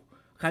you go?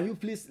 Can you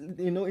please,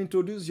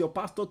 introduce your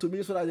pastor to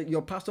me so that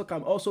your pastor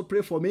can also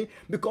pray for me?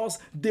 Because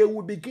they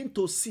will begin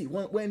to see,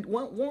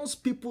 once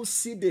people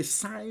see the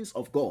signs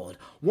of God,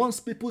 once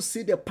people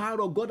see the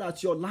power of God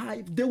at your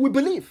life, they will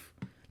believe.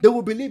 They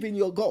will believe in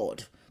your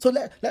God. So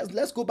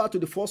let's go back to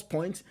the first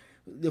point.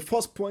 The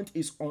first point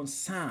is on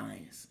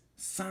signs.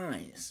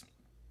 Signs.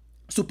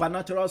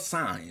 Supernatural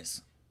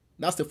signs.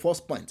 That's the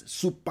first point.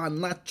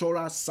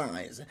 Supernatural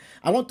signs.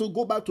 I want to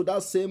go back to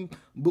that same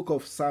book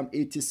of Psalm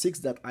 86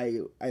 that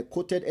I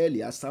quoted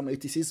earlier, Psalm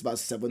 86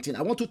 verse 17.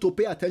 I want you to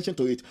pay attention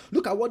to it.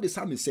 Look at what the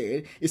psalmist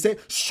said. He said,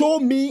 show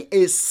me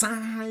a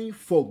sign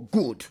for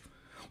good.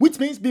 Which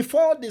means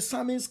before the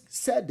psalmist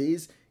said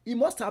this, he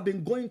must have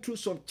been going through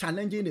some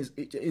challenges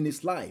in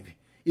his life.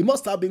 He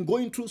must have been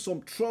going through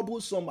some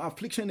trouble, some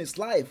affliction in his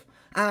life.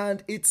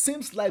 And it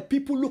seems like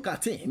people look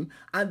at him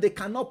and they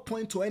cannot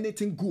point to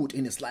anything good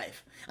in his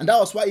life. And that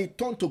was why he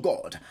turned to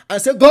God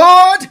and said,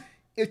 God,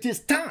 it is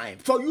time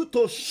for you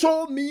to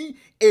show me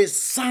a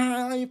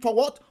sign for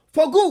what?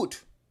 For good.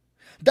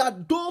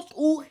 That those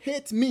who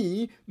hate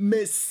me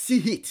may see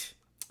it.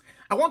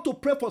 I want to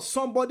pray for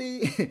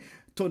somebody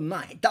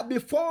tonight that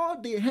before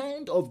the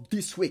end of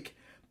this week,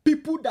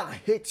 people that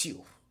hate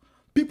you,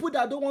 people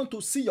that don't want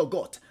to see your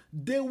God,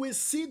 they will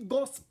see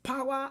God's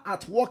power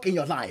at work in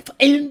your life.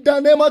 In the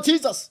name of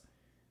Jesus.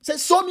 Say,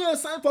 show me a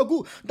sign for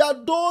good,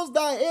 that those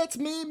that hate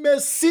me may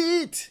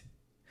see it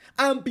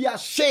and be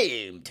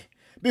ashamed,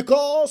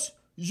 because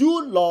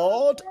you,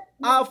 Lord,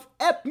 have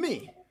helped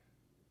me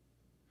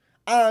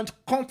and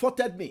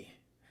comforted me.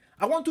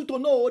 I want you to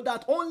know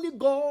that only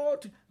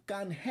God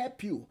can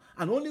help you,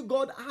 and only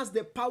God has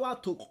the power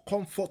to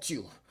comfort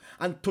you.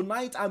 And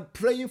tonight I'm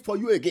praying for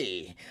you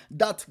again,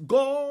 that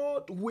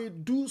God will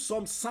do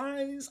some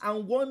signs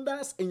and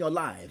wonders in your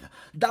life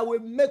that will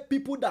make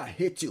people that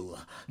hate you,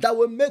 that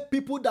will make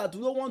people that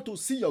don't want to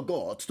see your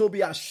God to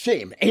be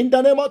ashamed. In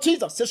the name of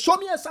Jesus, say, show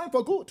me a sign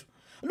for good.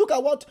 Look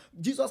at what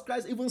Jesus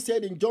Christ even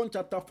said in John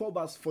chapter 4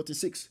 verse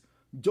 46.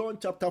 John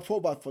chapter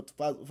 4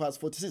 verse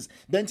 46.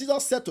 Then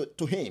Jesus said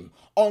to him,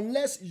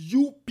 unless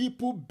you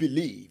people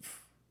believe,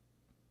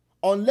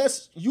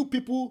 unless you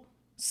people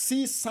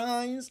see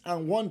signs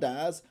and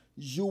wonders,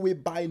 you will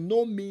by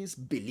no means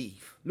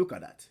believe. Look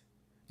at that.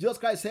 Jesus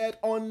Christ said,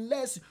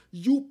 unless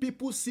you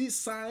people see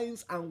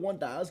signs and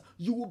wonders,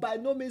 you will by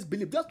no means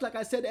believe. Just like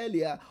I said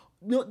earlier,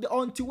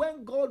 until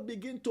when God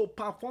begins to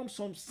perform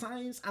some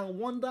signs and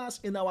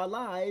wonders in our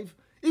life,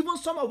 even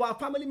some of our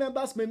family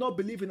members may not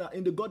believe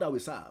in the God that we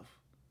serve.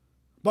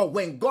 But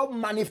when God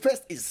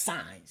manifests his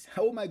signs,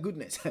 oh my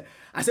goodness,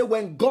 I said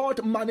when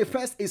God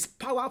manifests his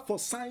power for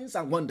signs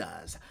and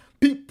wonders,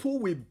 people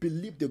will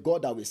believe the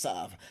God that we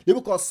serve. The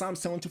book of Psalm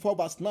 74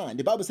 verse 9,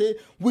 the Bible says,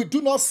 we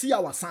do not see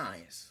our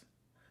signs.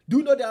 Do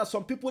you know there are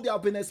some people that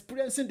have been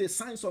experiencing the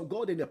signs of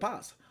God in the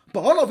past,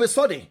 but all of a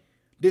sudden,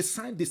 the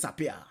signs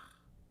disappear.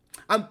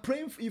 I'm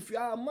praying if you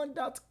are among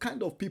that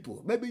kind of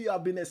people, maybe you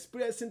have been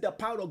experiencing the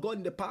power of God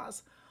in the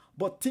past,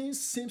 but things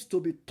seems to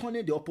be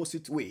turning the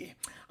opposite way.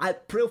 I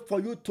pray for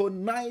you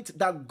tonight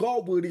that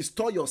God will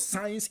restore your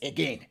signs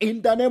again.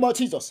 In the name of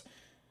Jesus.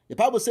 The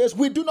Bible says,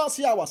 we do not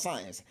see our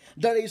signs.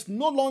 There is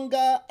no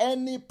longer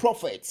any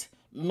prophet,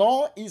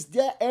 nor is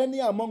there any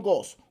among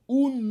us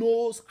who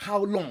knows how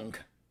long.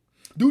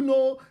 Do you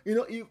know,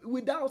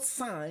 without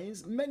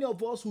signs, many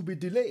of us will be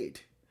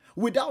delayed.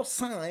 Without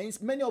signs,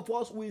 many of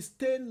us will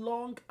stay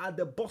long at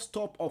the bus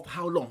stop of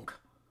how long?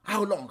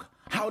 How long?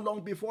 How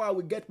long before I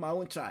will get my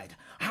own child?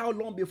 How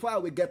long before I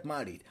will get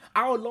married?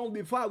 How long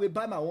before I will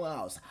buy my own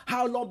house?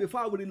 How long before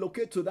I will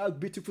relocate to that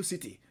beautiful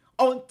city?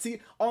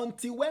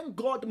 Until when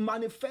God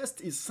manifests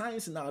his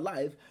signs in our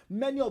life,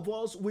 many of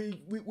us, we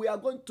are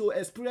going to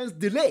experience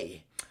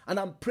delay. And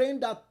I'm praying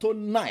that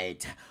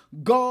tonight,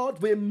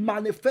 God will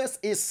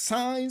manifest his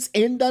signs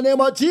in the name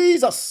of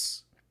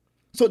Jesus.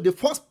 So the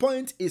first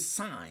point is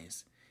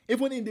signs.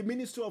 Even in the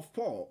ministry of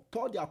Paul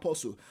the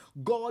apostle,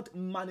 God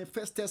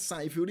manifested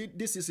signs. If you read,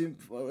 this is in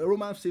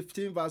Romans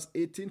 15 verse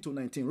 18 to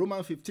 19.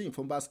 Romans 15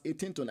 from verse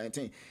 18 to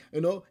 19.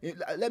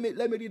 Let me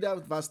read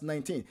that verse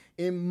 19.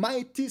 In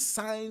mighty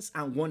signs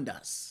and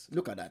wonders.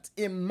 Look at that.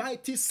 In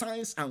mighty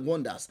signs and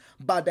wonders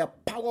by the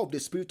power of the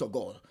Spirit of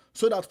God.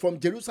 So that from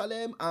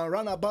Jerusalem and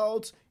round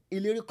about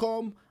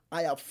Illyricum,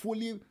 I have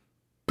fully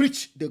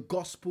preached the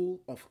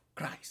gospel of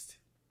Christ.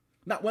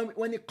 Now,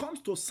 when it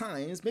comes to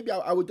signs, maybe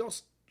I will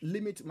just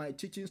limit my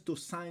teachings to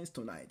signs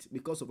tonight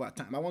because of our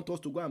time. I want us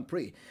to go and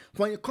pray.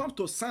 When it comes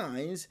to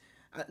signs,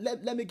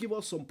 let me give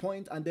us some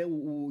point, and then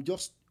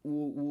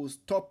we'll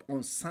stop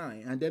on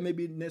sign, and then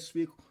maybe next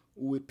week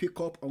we'll pick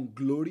up on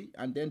glory,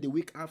 and then the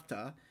week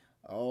after,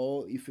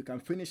 or if we can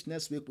finish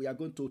next week, we are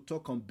going to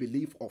talk on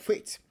belief or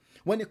faith.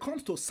 When it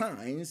comes to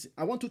signs,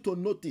 I want you to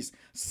notice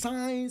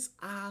signs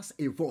has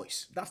a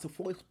voice. That's the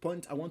first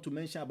point I want to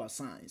mention about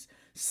signs.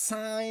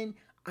 Sign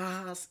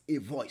has a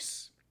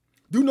voice.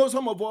 Do you know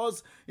some of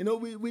us,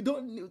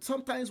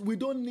 sometimes we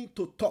don't need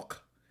to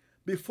talk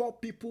before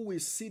people will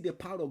see the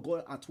power of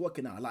God at work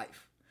in our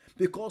life.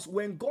 Because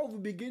when God will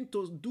begin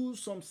to do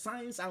some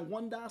signs and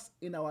wonders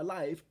in our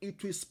life,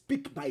 it will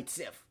speak by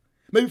itself.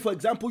 Maybe, for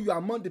example, you are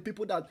among the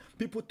people that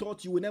people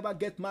thought you will never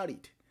get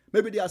married.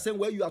 Maybe they are saying,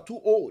 well, you are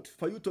too old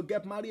for you to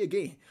get married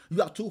again.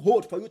 You are too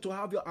old for you to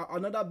have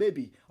another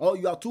baby. Or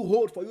you are too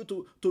old for you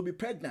to be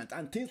pregnant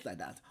and things like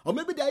that. Or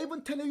maybe they are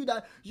even telling you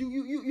that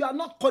you are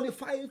not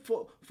qualified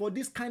for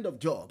this kind of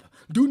job.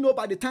 Do you know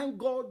by the time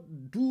God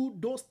do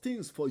those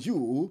things for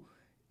you,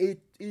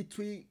 it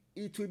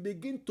will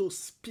begin to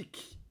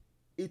speak.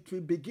 It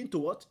will begin to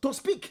what? To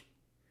speak.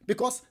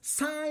 Because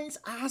signs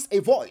has a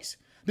voice.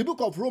 The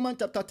book of Romans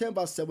chapter 10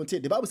 verse 17,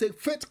 the Bible says,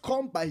 faith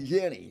comes by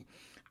hearing,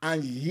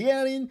 and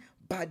hearing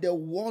by the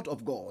word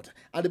of God.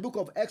 And the book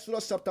of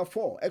Exodus chapter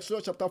 4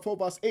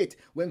 verse 8,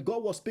 when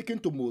God was speaking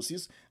to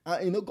Moses,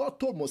 God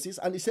told Moses,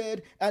 and he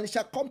said, and it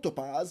shall come to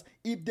pass,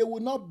 if they will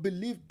not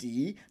believe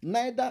thee,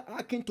 neither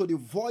hearken to the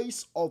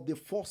voice of the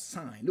first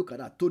sign. Look at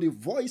that, to the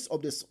voice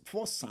of the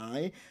first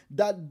sign,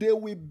 that they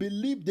will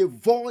believe the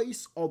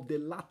voice of the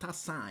latter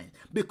sign.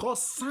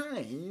 Because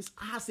signs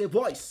has a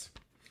voice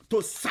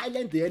to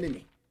silence the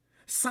enemy.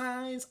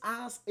 Signs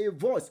has a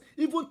voice,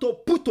 even to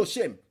put to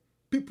shame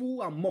people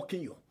who are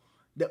mocking you.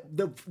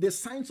 The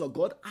signs of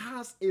God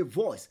has a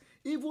voice,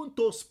 even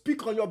to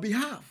speak on your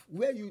behalf,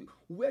 where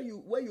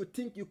you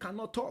think you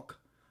cannot talk.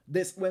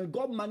 When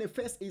God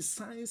manifests His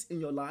signs in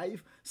your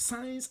life,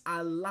 signs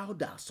are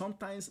louder,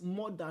 sometimes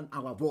more than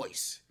our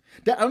voice.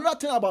 Another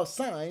thing about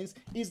signs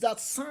is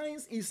that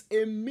signs is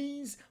a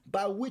means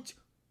by which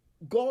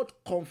God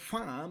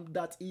confirms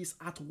that He is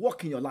at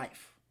work in your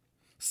life.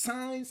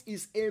 Signs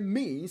is a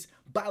means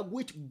by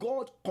which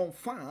God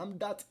confirms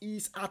that He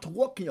is at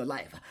work in your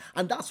life.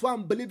 And that's why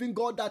I'm believing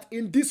God that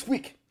in this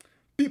week,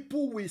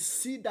 people will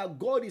see that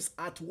God is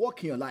at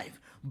work in your life.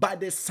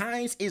 But the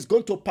signs is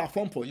going to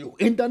perform for you.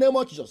 In the name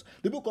of Jesus.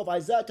 The book of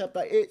Isaiah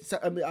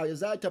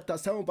chapter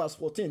 7 verse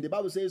 14, the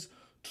Bible says,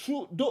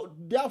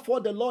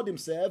 therefore the Lord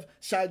Himself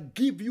shall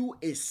give you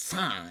a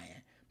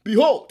sign.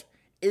 Behold,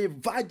 a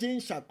virgin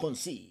shall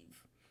conceive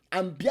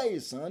and bear a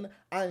son,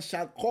 and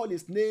shall call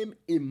his name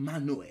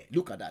Emmanuel.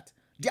 Look at that.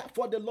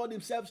 Therefore the Lord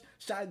Himself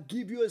shall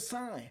give you a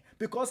sign.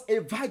 Because a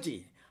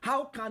virgin,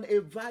 how can a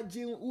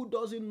virgin who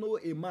doesn't know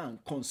a man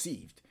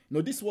conceived?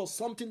 This was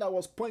something that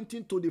was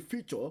pointing to the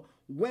future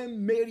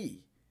when Mary,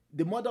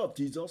 the mother of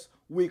Jesus,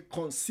 will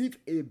conceive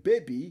a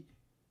baby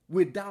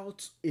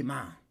without a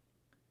man.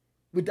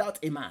 Without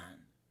a man.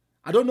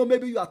 I don't know,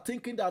 maybe you are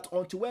thinking that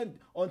until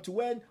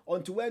when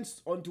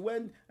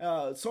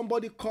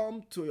somebody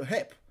come to your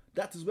help,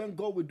 that is when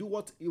God will do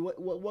what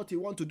He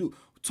wants to do.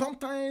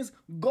 Sometimes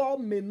God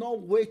may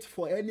not wait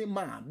for any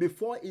man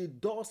before He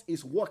does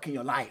His work in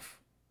your life.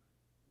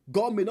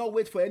 God may not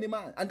wait for any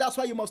man. And that's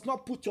why you must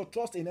not put your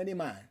trust in any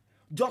man.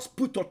 Just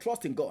put your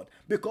trust in God.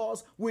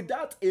 Because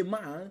without a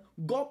man,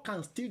 God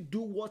can still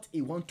do what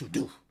He wants to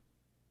do.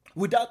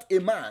 Without a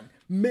man,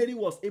 Mary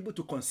was able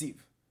to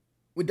conceive.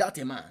 Without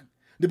a man.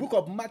 The book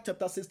of Mark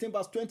chapter 16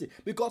 verse 20.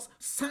 Because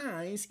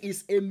signs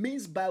is a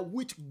means by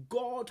which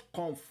God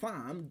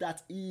confirms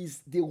that He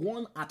is the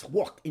one at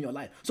work in your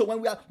life. So by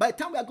the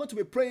time we are going to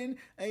be praying,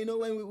 and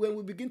when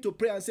we begin to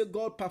pray and say,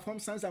 God perform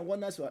signs and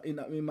wonders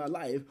in my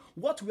life,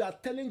 what we are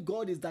telling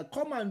God is that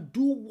come and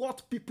do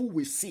what people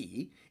will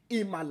see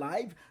in my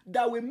life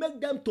that will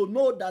make them to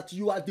know that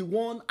you are the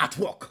one at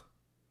work.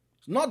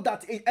 Not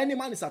that any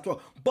man is at work,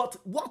 but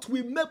what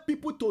will make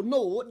people to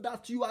know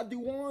that you are the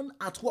one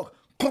at work.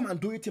 Come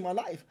and do it in my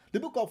life. The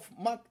book of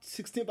Mark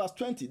 16 verse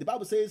 20, the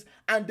Bible says,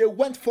 and they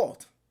went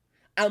forth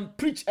and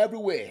preached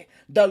everywhere,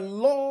 the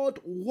Lord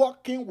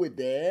working with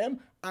them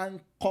and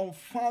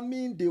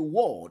confirming the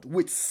word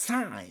with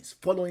signs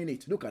following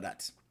it. Look at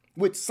that.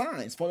 With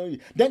signs following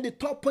it. Then the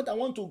top point I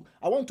want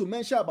to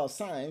mention about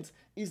signs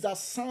is that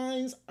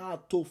signs are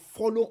to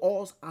follow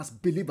us as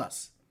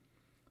believers.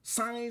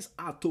 Signs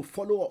are to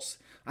follow us.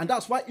 And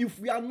that's why if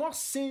we are not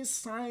seeing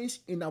signs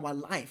in our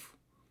life,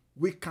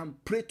 we can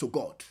pray to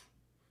God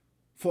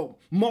for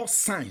more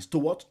signs to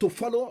what? To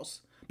follow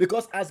us.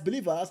 Because as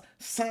believers,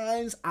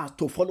 signs are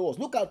to follow us.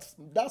 Look at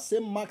that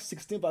same Mark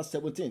 16 verse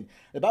 17.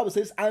 The Bible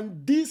says,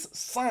 and these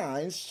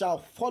signs shall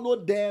follow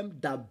them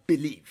that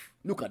believe.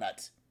 Look at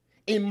that.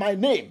 In my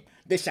name,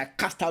 they shall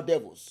cast out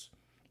devils.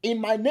 In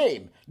my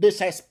name, they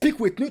shall speak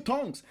with new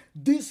tongues.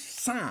 These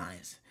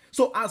signs.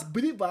 So as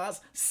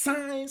believers,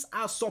 signs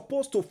are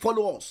supposed to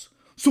follow us.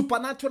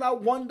 Supernatural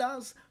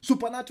wonders,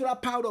 supernatural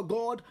power of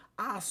God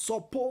are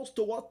supposed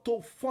to what?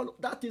 To follow.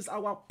 That is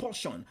our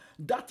portion.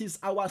 That is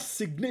our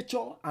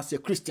signature as a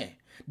Christian.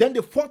 Then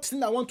the fourth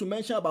thing I want to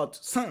mention about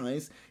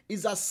signs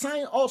is that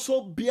sign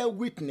also bear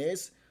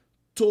witness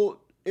to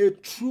a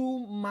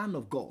true man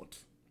of God.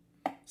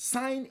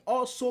 Sign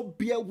also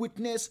bear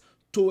witness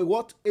to a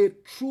what? A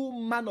true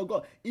man of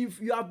God.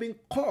 If you have been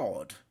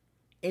called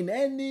in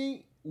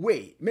any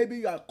way, maybe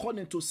you are called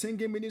into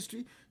singing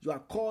ministry, you are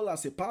called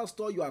as a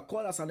pastor, you are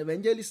called as an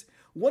evangelist,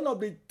 one of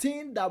the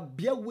things that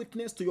bear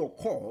witness to your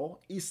call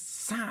is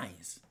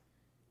signs.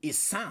 Is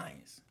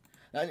signs.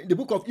 And in the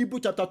book of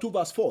Hebrews chapter 2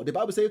 verse 4, the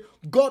Bible says,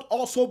 God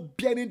also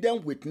bearing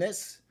them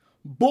witness,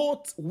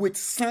 both with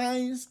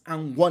signs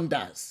and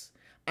wonders,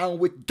 and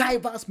with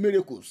diverse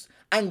miracles,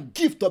 and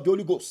gift of the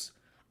Holy Ghost,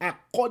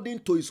 according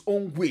to his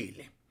own will.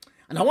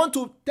 And I want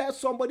to tell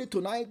somebody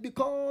tonight,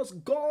 because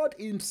God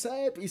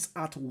himself is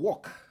at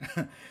work.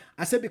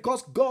 I say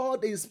because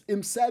God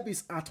himself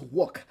is at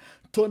work.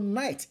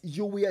 Tonight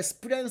you will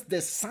experience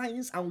the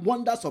signs and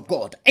wonders of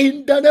God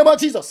in the name of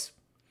Jesus.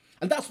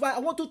 And that's why I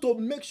want you to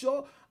make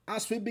sure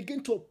as we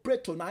begin to pray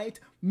tonight,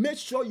 make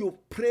sure you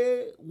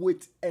pray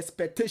with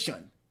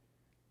expectation.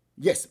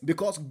 Yes,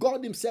 because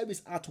God himself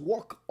is at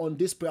work on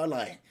this prayer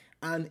line.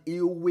 And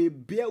he will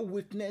bear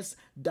witness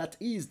that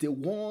he is the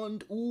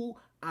one who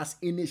has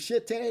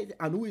initiated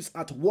and who is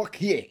at work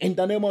here in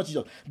the name of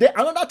Jesus.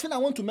 Another thing I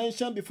want to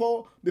mention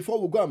before we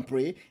go and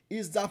pray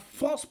is that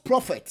false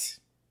prophet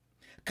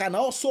can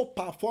also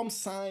perform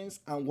signs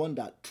and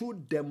wonder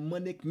through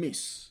demonic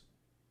means.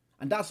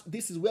 And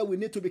this is where we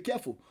need to be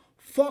careful.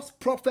 False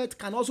prophet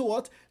can also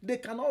what? They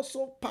can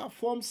also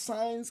perform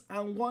signs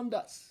and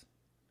wonders.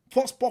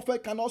 False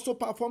prophet can also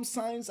perform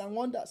signs and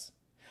wonders.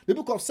 The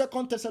book of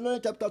 2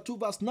 Thessalonians chapter 2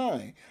 verse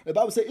 9, the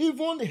Bible says,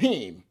 even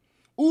him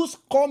whose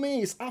coming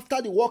is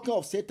after the working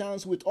of Satan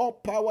with all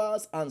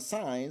powers and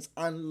signs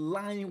and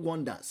lying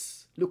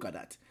wonders. Look at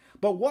that.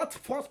 But what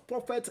false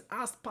prophets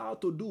has power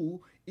to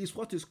do is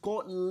what is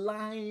called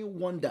lying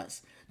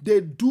wonders.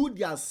 They do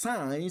their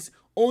signs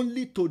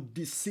only to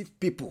deceive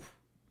people.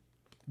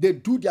 They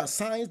do their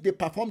signs, they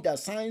perform their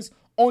signs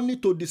only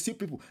to deceive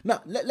people.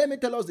 Now, let me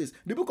tell us this.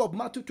 The book of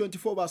Matthew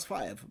 24 verse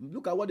 5.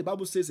 Look at what the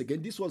Bible says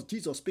again. This was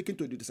Jesus speaking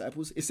to the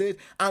disciples. It says,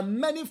 and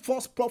many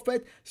false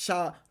prophets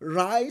shall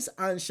rise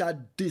and shall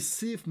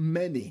deceive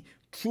many.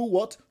 Through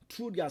what?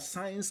 Through their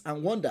signs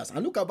and wonders.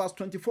 And look at verse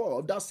 24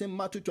 of that same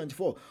Matthew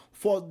 24.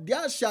 For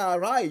there shall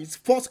arise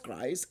false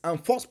Christs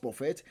and false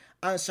prophets,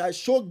 and shall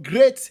show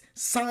great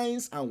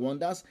signs and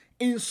wonders,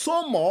 in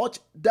so much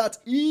that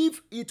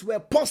if it were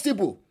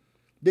possible,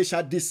 they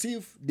shall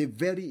deceive the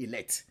very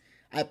elect.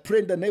 I pray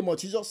in the name of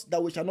Jesus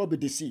that we shall not be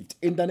deceived.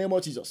 In the name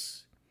of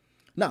Jesus.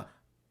 Now,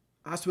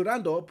 as we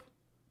round up,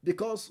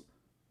 because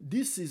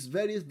this is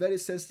very, very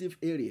sensitive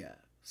area,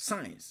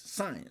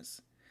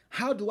 signs.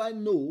 How do I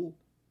know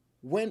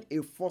when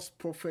a false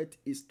prophet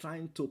is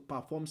trying to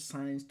perform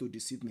signs to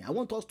deceive me? I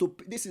want us to,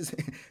 this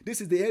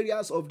is the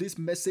areas of this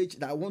message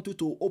that I want you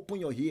to open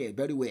your ear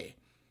very well,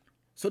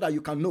 so that you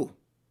can know.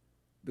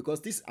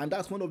 Because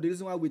that's one of the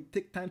reasons why we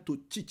take time to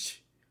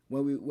teach.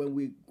 When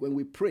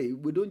we pray,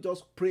 we don't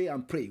just pray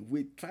and pray.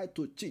 We try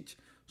to teach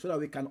so that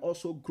we can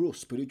also grow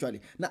spiritually.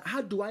 Now,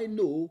 how do I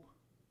know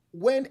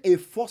when a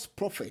false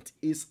prophet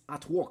is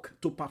at work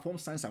to perform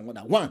signs and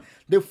wonders? One,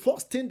 the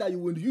first thing that you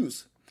will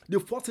use, the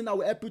first thing that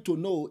will help you to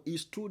know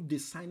is through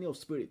discerning of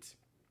spirit.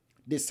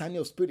 Discerning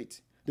of spirit.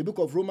 The book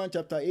of Romans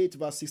chapter 8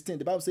 verse 16,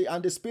 the Bible says,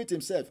 and the Spirit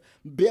himself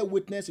bear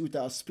witness with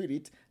our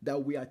spirit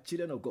that we are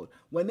children of God.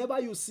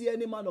 Whenever you see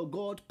any man of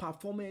God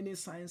performing any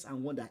signs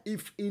and wonder,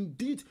 if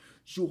indeed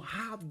you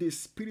have the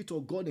Spirit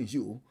of God in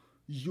you,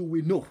 you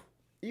will know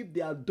if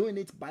they are doing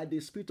it by the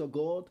Spirit of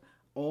God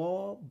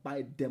or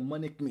by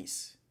demonic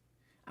means.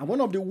 And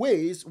one of the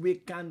ways we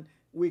can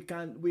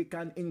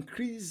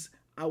increase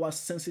our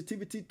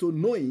sensitivity to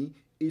knowing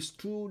is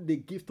through the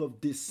gift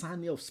of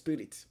discerning of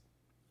spirit.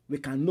 We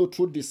can know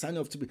through discerning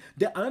of spirit.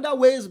 The another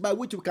ways by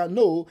which we can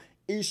know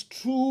is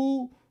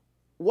through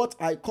what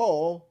I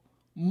call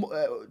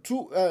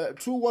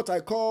through what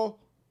I call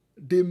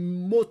the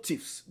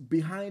motives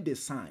behind the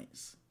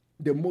signs.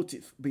 The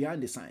motive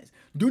behind the signs.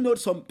 Do you know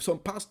some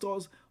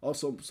pastors or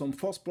some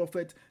false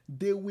prophets,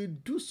 they will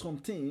do some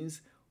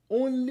things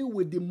only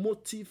with the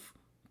motive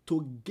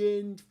to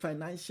gain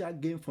financial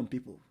gain from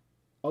people,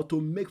 or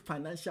to make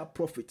financial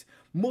profit.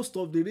 Most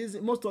of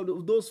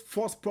those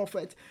false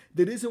prophets,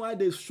 the reason why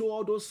they show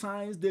all those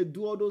signs, they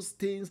do all those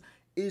things,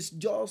 is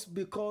just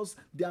because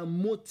their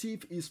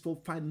motive is for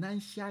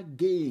financial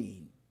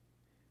gain.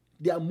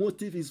 their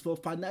motive is for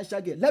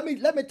financial gain. Let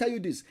me tell you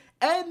this.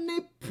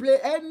 Any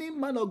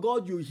man of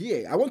God you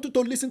hear, I want you to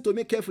listen to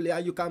me carefully,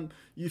 and you can,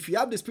 if you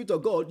have the Spirit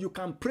of God, you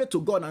can pray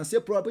to God and say,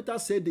 Prophet Peter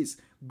said this.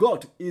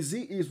 God,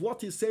 is what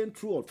he's saying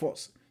true or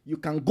false? You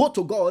can go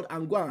to God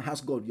and go and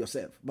ask God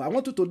yourself. But I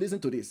want you to listen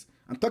to this.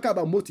 I'm talking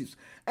about motives.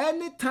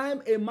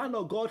 Anytime a man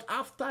of God,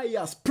 after he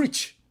has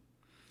preached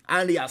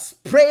and he has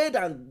prayed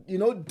and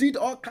did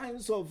all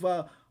kinds of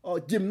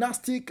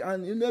gymnastic,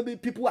 and maybe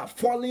people are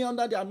falling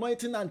under the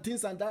anointing and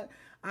things and that,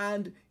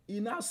 and he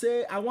now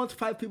say, I want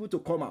 5 people to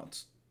come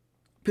out,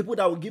 people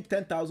that will give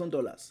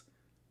 $10,000.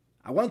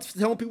 I want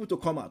 7 people to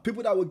come out,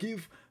 people that will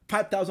give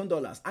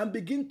 $5,000, and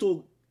begin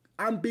to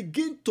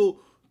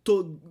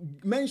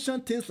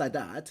mention things like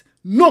that.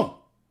 Know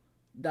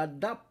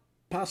that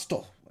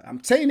pastor,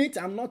 I'm saying it,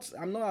 I'm not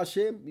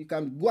ashamed, you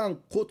can go and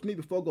quote me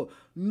before God,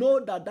 know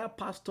that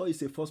pastor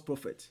is a false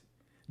prophet.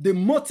 The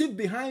motive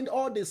behind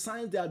all the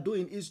signs they are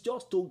doing is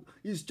just for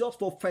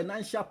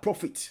financial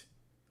profit.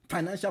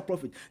 Financial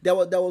profit. There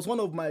was one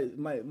of my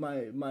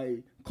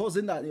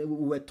cousin that we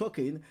were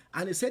talking,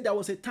 and he said there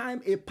was a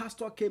time a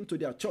pastor came to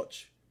their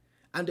church,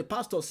 and the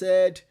pastor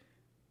said,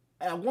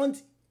 I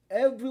want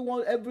every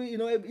one of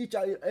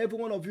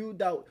you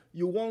that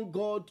you want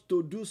God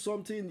to do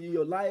something in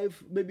your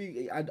life.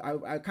 Maybe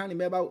I can't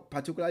remember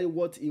particularly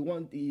what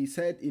he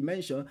said, he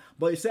mentioned,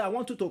 but he said, I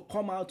want you to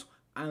come out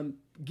and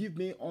give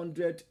me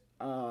 100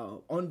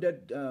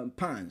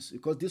 pounds,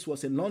 because this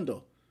was in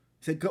London.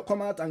 He said,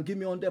 come out and give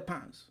me 100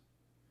 pounds,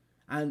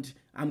 and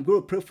I'm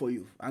going to pray for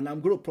you, and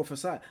I'm going to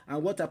prophesy,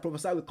 and what I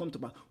prophesy will come to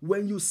pass.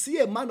 When you see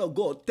a man of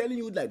God telling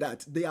you like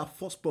that, they are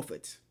false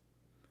prophets,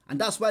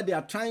 and that's why they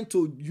are trying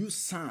to use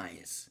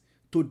signs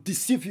to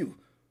deceive you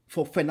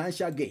for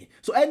financial gain.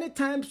 So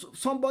anytime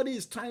somebody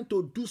is trying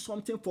to do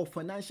something for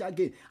financial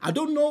gain, I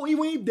don't know,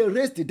 even if they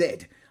raise the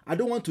dead, I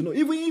don't want to know.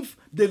 Even if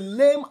the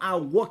lame are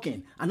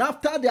walking, and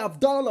after they have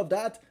done all of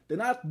that, they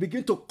now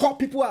begin to call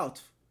people out.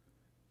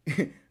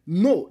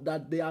 Know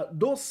that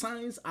those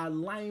signs are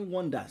lying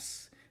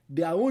wonders.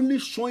 They are only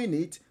showing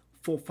it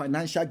for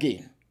financial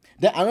gain.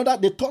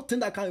 The third thing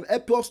that can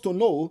help us to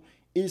know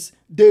is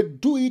they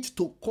do it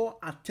to call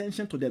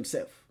attention to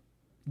themselves.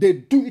 They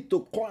do it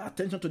to call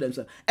attention to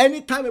themselves.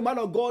 Anytime a man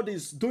of God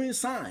is doing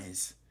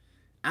signs,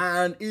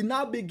 and he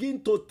now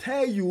begin to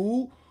tell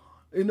you,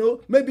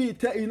 maybe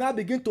he now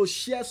begin to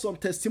share some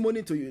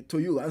testimony to you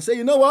and say,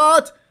 you know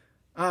what?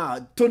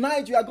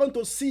 Tonight you are going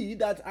to see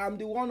that I'm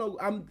the one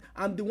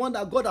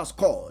that God has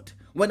called.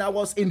 When I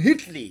was in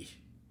Italy,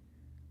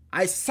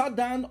 I sat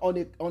down on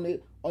a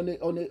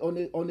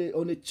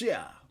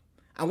chair,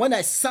 and when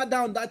I sat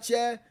down on that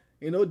chair,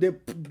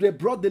 they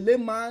brought the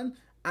layman,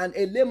 and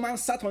a layman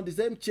sat on the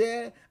same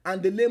chair,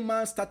 and the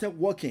layman started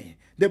walking.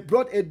 They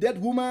brought a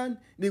dead woman.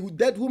 The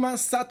dead woman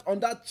sat on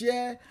that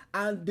chair,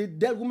 and the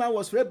dead woman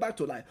was raised back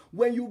to life.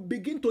 When you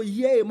begin to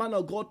hear a man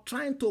of God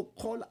trying to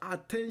call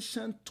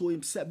attention to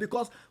himself,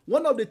 because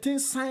one of the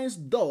things science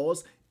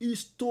does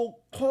is to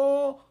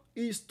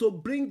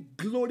bring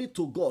glory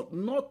to God,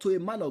 not to a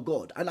man of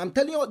God. And I'm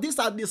telling you, these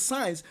are the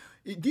signs.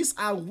 These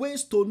are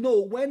ways to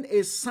know when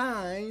a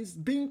sign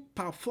being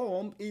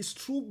performed is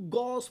through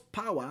God's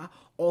power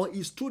or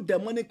is through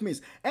demonic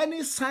means.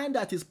 Any sign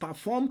that is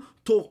performed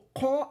to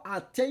call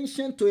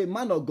attention to a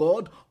man of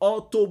God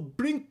or to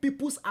bring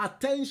people's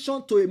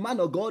attention to a man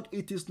of God,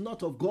 it is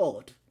not of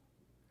God.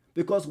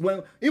 Because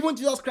when even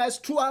Jesus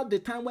Christ, throughout the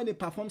time when he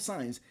performed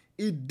signs,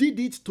 he did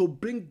it to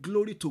bring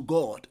glory to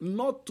God,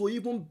 not to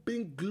even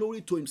bring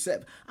glory to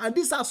himself. And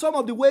these are some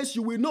of the ways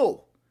you will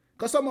know.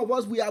 Because some of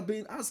us, we have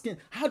been asking,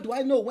 how do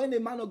I know when a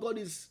man of God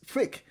is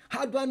fake?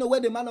 How do I know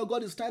when the man of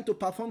God is trying to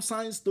perform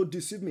signs to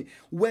deceive me?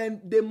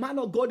 When the man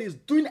of God is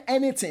doing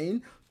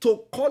anything to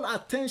call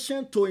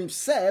attention to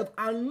himself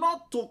and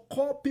not to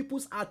call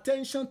people's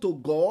attention to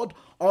God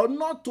or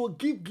not to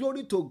give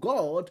glory to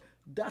God,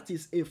 that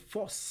is a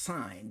false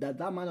sign that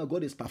man of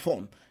God is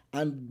performed.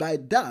 And by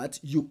that,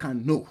 you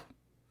can know.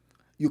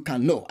 You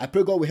can know. I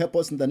pray God will help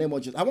us in the name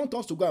of Jesus. I want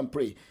us to go and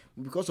pray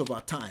because of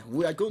our time.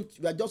 We are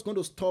just going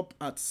to stop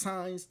at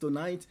signs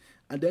tonight,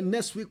 and then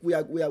next week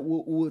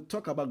we'll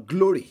talk about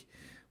glory.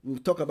 We'll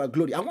talk about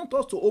glory. I want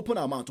us to open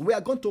our mouth. We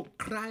are going to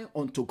cry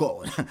unto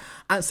God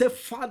and say,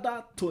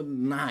 Father,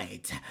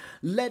 tonight,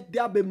 let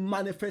there be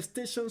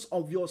manifestations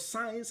of your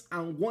signs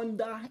and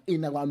wonder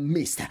in our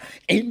midst.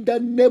 In the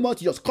name of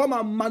Jesus, come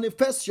and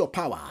manifest your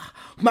power.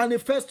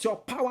 Manifest your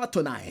power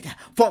tonight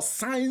for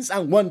signs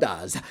and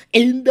wonders.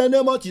 In the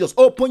name of Jesus,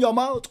 open your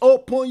mouth,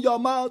 open your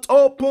mouth,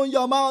 open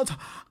your mouth.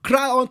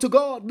 Cry unto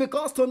God,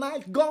 because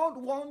tonight God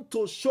wants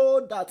to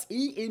show that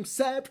he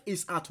himself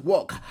is at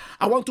work.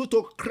 I want you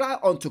to cry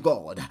unto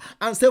God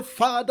and say,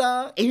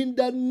 Father, in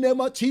the name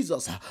of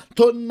Jesus,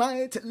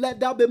 tonight let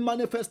there be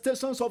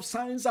manifestations of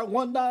signs and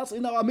wonders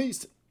in our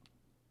midst.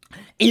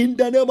 In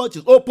the name of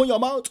Jesus, open your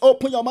mouth,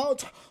 open your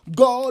mouth.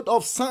 God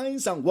of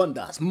signs and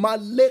wonders,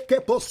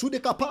 Maleke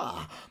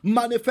posudikapa,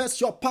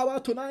 manifest your power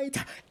tonight.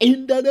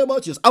 In the name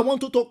of Jesus, I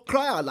want you to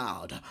cry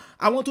aloud.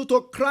 I want you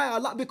to cry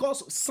aloud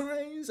because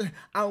signs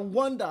and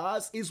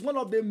wonders is one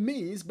of the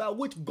means by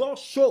which God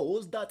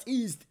shows that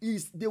He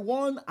is the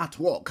one at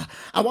work.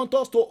 I want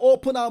us to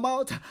open our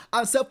mouth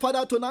and say,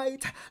 Father,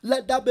 tonight,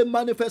 let there be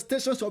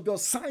manifestations of your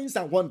signs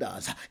and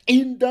wonders.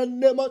 In the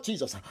name of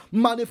Jesus,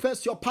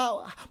 manifest your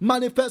power,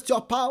 manifest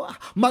your power,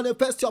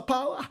 manifest your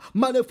power,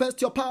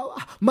 manifest your power,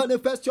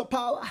 manifest your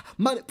power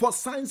for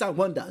signs and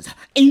wonders.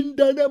 In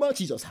the name of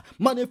Jesus,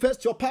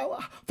 manifest your power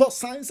for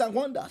signs and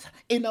wonders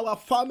in our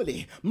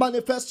family.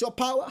 Manifest your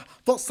power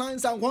for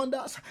signs and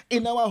wonders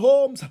in our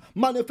homes.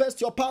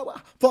 Manifest your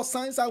power for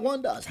signs and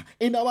wonders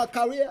in our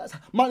careers.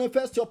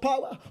 Manifest your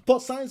power for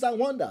signs and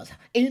wonders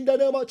in the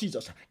name of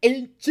Jesus.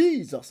 In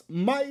Jesus'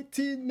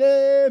 mighty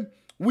name,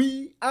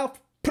 we have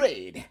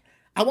prayed.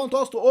 I want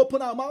us to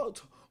open our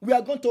mouth. We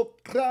are going to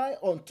cry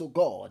unto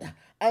God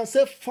and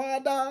say,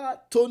 Father,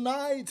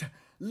 tonight,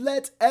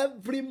 let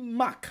every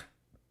mark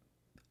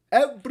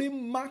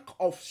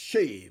of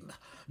shame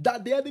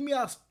that the enemy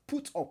has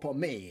put upon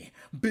me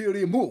be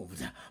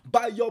removed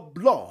by your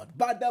blood,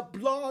 by the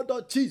blood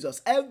of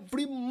Jesus.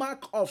 Every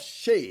mark of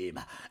shame,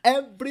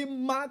 every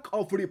mark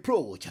of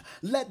reproach,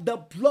 let the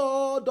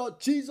blood of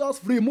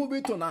Jesus remove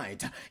it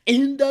tonight.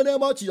 In the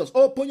name of Jesus,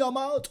 open your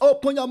mouth,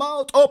 open your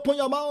mouth, open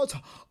your mouth,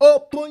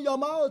 open your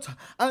mouth,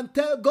 and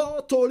tell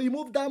God to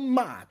remove that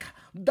mark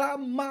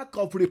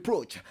of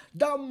reproach,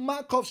 that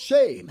mark of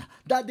shame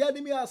that the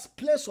enemy has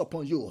placed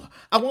upon you.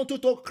 I want you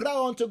to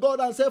cry unto God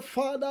and say,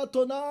 Father,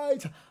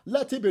 tonight,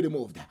 let it be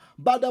removed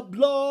by the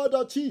blood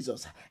of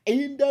Jesus.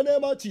 In the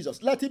name of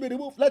Jesus, let it be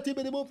removed, let it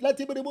be removed, let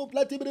it be removed,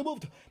 let it be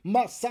removed.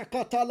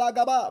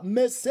 Masakatalagaba,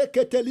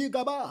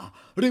 meseketeligaba.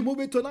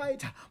 Remove it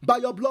tonight by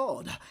your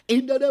blood.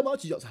 In the name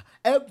of Jesus,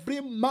 every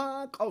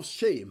mark of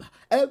shame,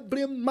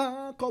 every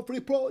mark of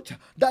reproach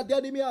that the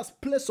enemy has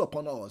placed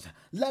upon us,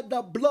 let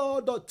the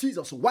blood of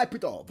Jesus wipe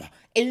it off.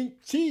 In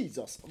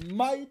Jesus'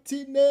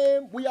 mighty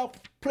name, we have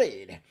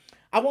prayed.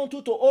 I want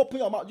you to open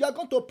your mouth. You are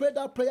going to pray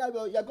that prayer.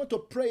 You are going to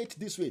pray it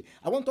this way.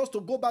 I want us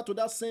to go back to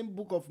that same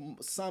book of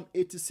Psalm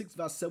 86,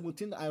 verse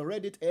 17. I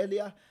read it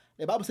earlier.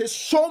 The Bible says,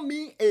 show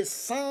me a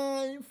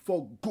sign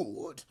for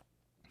good,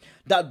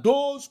 that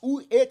those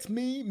who hate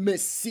me may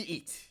see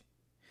it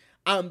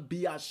and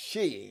be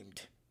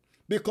ashamed.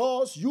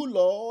 Because you,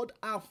 Lord,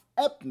 have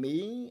helped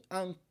me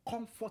and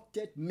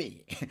comforted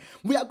me.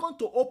 We are going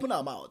to open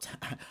our mouth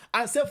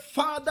and say,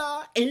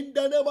 Father, in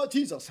the name of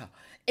Jesus,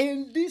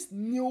 in this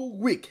new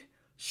week,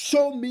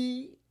 show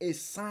me a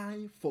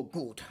sign for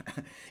good.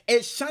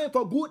 A sign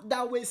for good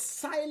that will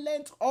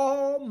silence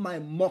all my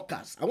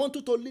mockers. I want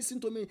you to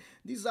listen to me.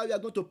 This is how we are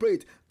going to pray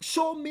it.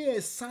 Show me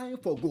a sign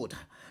for good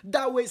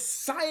that will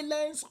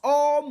silence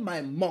all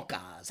my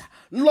mockers.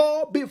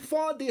 Lord,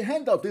 before the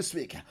end of this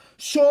week,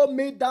 show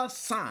me that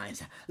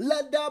signs.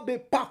 Let there be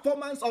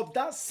performance of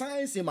that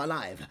signs in my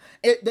life.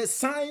 The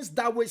signs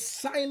that will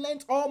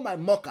silence all my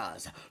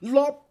mockers.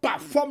 Lord,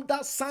 perform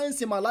that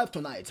signs in my life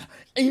tonight.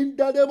 In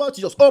the name of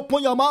Jesus,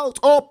 open your mouth,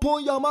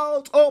 open your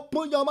mouth,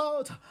 open your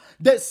mouth.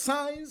 The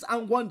signs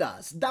and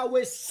wonders that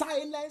will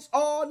silence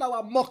all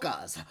our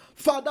mockers.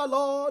 Father,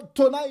 Lord,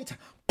 tonight,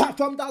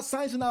 perform that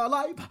signs in our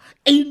life.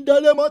 In the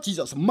name of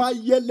Jesus.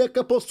 Let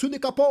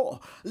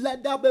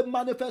there be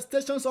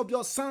manifestations of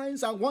your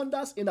signs and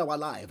wonders in our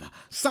life.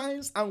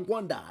 Signs and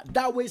wonders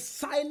that will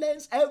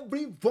silence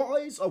every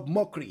voice of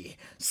mockery.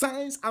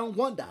 Signs and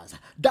wonders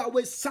that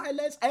will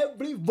silence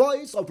every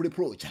voice of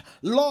reproach.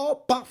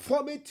 Lord,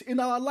 perform it in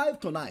our life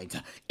tonight.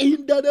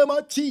 In the name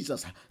of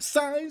Jesus.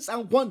 Signs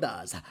and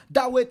wonders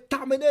that will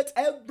terminate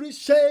every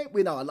shame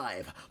in our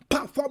life.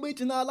 Perform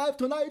it in our life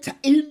tonight.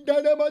 In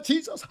the name of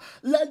Jesus.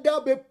 Let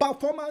there be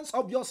performance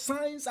of your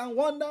signs and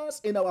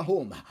wonders in our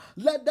home.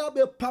 Let there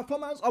be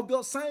performance of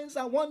your signs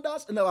and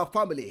wonders in our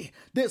family.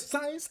 The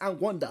signs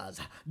and wonders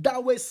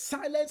that will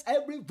silence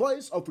every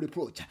voice of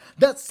reproach.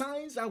 The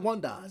signs and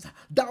wonders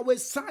that will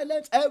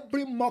silence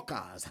every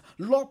mockers.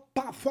 Lord,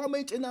 perform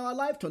it in our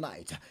life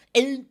tonight.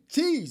 In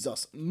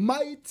Jesus'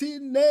 mighty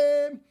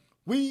name,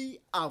 we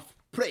have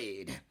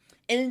prayed.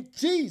 In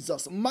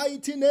Jesus'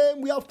 mighty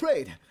name, we have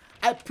prayed.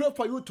 I pray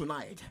for you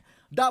tonight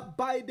that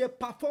by the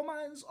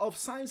performance of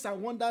signs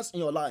and wonders in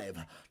your life,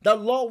 the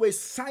Lord will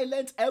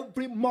silence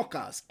every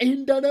mockers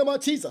in the name of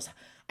Jesus.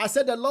 I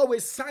said the Lord will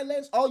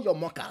silence all your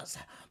mockers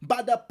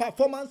by the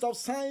performance of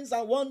signs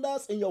and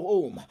wonders in your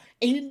home.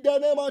 In the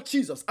name of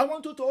Jesus, I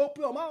want you to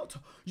open your mouth.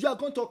 You are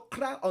going to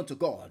cry unto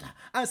God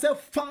and say,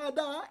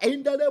 Father,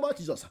 in the name of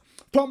Jesus,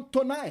 from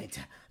tonight,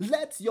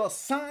 let your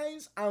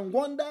signs and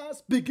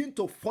wonders begin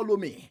to follow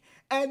me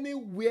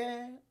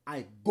anywhere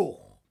I go.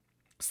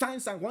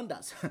 Signs and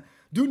wonders.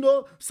 Do you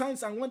know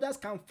signs and wonders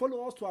can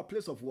follow us to our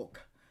place of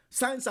work?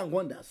 Signs and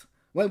wonders.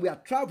 When we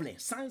are traveling,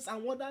 signs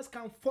and wonders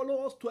can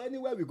follow us to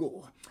anywhere we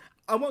go.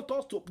 I want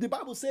us to, the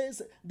Bible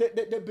says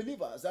the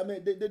believers,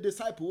 the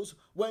disciples,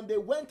 when they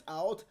went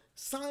out,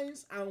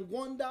 signs and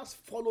wonders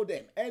follow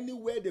them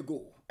anywhere they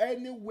go.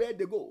 Anywhere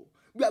they go.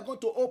 We are going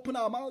to open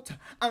our mouth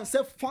and say,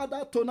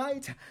 Father,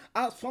 tonight,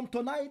 as from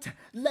tonight,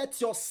 let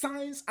your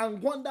signs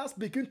and wonders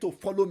begin to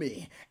follow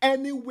me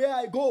anywhere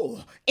I go.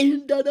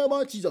 In the name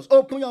of Jesus,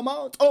 open your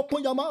mouth,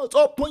 open your mouth,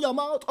 open your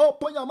mouth,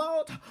 open your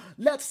mouth.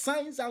 Let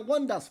signs and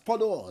wonders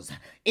follow us.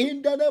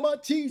 In the name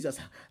of Jesus,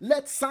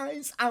 let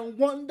signs and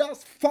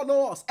wonders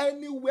follow us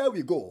anywhere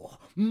we go.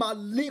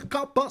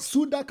 Malika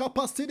pasuda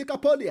kapasidi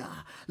kapolia.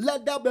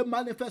 Let there be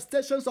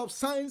manifestations of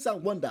signs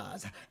and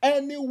wonders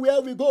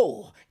anywhere we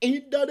go.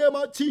 In the name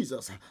of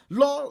Jesus,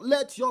 Lord,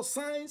 let your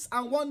signs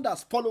and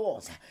wonders follow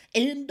us.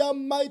 In the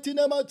mighty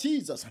name of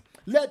Jesus,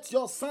 let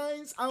your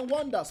signs and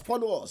wonders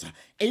follow us.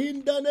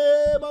 In the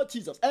name of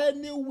Jesus,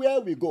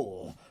 anywhere we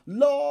go,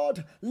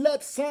 Lord,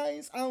 let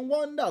signs and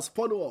wonders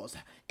follow us.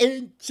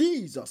 In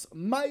Jesus'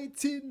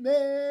 mighty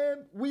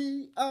name,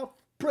 we have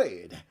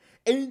prayed.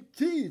 In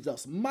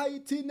Jesus'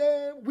 mighty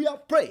name, we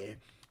have prayed.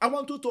 I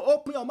want you to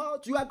open your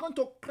mouth. You are going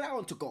to cry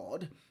unto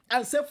God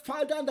and say,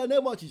 Father, in the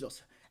name of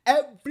Jesus,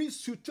 every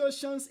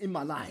situations in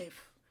my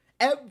life,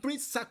 every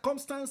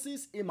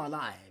circumstances in my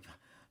life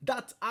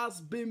that has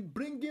been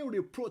bringing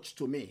reproach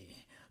to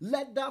me,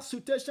 let that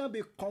situation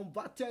be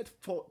converted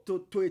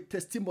to a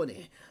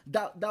testimony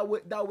that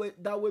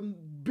will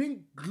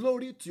bring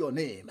glory to your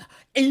name.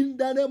 In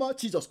the name of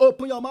Jesus,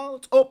 open your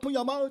mouth, open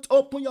your mouth,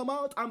 open your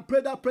mouth, and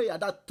pray that prayer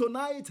that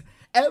tonight,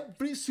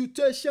 every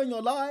situation in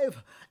your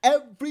life,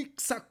 every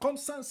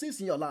circumstances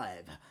in your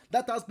life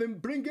that has been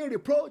bringing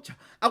reproach,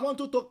 I want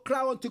you to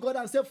cry unto God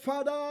and say,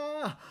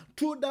 Father,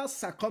 through that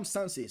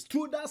circumstances,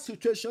 through that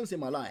situations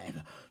in my life,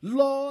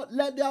 Lord,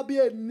 let there be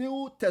a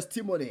new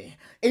testimony.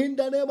 In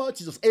the name of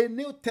Jesus, a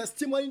new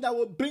testimony that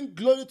will bring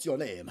glory to your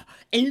name.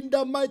 In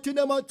the mighty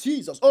name of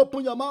Jesus,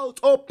 open your mouth,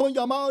 open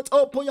your mouth,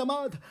 open your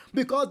mouth,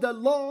 because the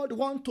Lord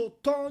wants to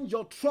turn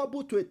your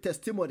trouble to a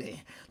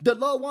testimony. The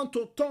Lord wants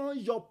to turn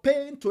your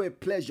pain to a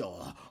pleasure.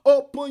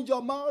 Open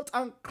your mouth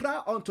and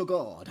cry unto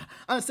God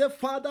and say,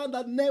 Father, in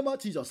the name of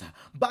Jesus,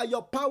 by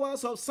your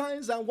powers of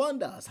signs and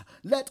wonders,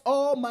 let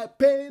all my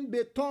pain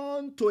be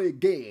turned to a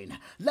gain.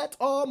 Let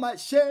all my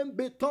shame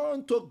be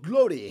turned to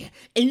glory.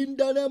 In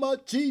the name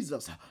of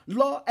Jesus,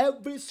 Lord,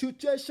 every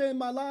situation in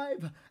my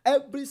life,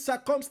 every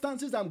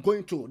circumstances I'm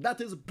going through that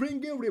is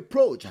bringing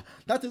reproach,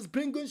 that is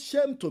bringing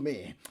shame to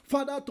me,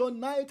 Father,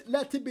 tonight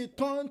let it be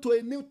turned to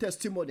a new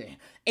testimony.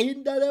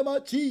 In the name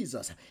of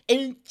Jesus,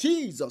 in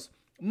Jesus'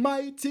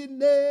 mighty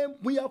name,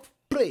 we have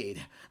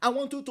prayed. I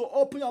want you to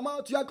open your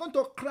mouth. You are going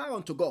to cry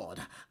unto God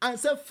and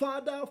say,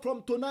 Father,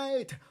 from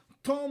tonight,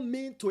 turn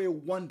me to a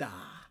wonder.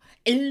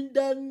 In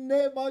the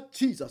name of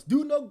Jesus. Do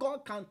you know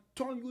God can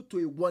turn you to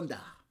a wonder?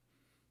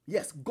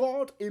 Yes,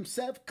 God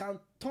himself can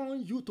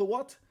turn you to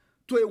what?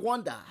 To a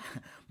wonder.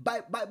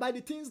 By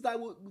the things that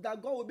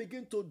God will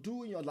begin to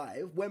do in your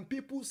life. When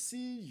people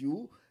see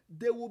you,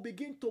 they will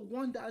begin to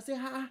wonder and say,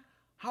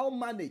 how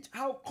manage?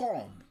 How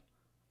come?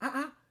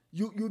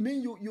 You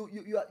mean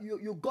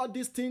you got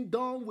this thing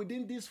done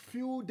within these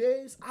few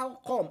days? How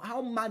come?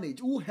 How manage?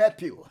 Who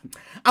help you?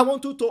 I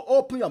want you to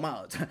open your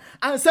mouth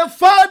and say,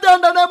 Father,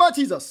 in the name of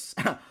Jesus,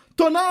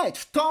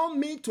 tonight, turn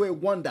me to a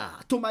wonder,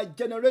 to my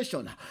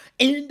generation.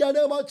 In the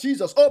name of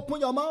Jesus, open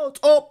your mouth,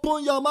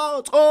 open your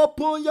mouth,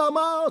 open your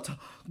mouth.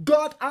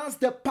 God has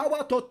the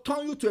power to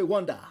turn you to a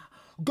wonder.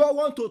 God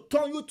wants to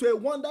turn you to a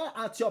wonder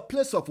at your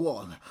place of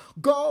work.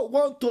 God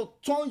wants to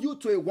turn you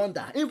to a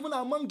wonder, even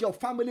among your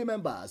family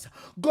members.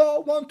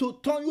 God wants to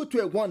turn you to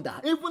a wonder,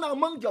 even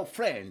among your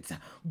friends.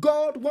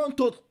 God wants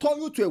to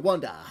turn you to a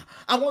wonder.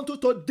 I want you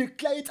to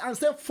declare it and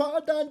say,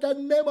 Father, in the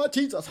name of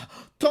Jesus,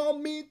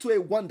 turn me to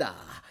a wonder.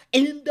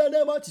 In the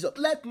name of Jesus,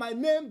 let my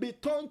name be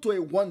turned to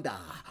a wonder.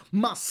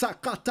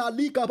 Masakata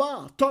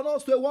ligaba, turn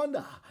us to a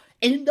wonder.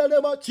 In the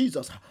name of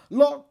Jesus,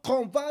 Lord,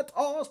 convert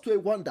us to a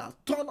wonder.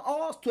 Turn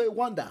us to a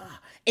wonder.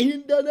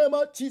 In the name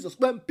of Jesus,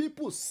 when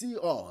people see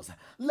us,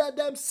 let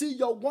them see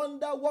your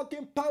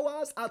wonder-working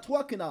powers at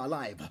work in our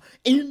life.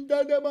 In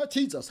the name of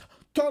Jesus,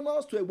 turn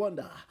us to a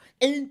wonder.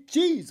 In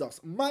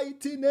Jesus'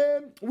 mighty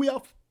name, we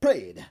have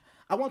prayed.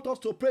 I want us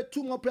to pray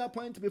 2 more prayer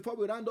points before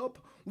we round up.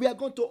 We are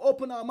going to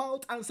open our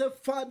mouth and say,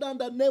 Father, in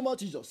the name of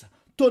Jesus,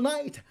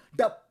 tonight,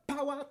 the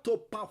power to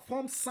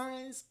perform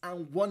signs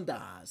and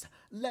wonders,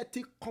 let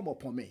it come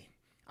upon me.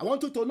 I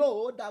want you to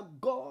know that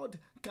God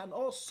can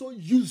also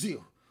use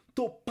you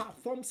to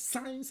perform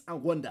signs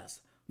and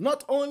wonders.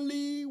 Not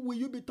only will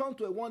you be turned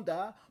to a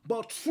wonder,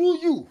 but through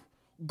you,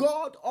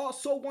 God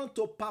also wants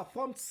to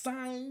perform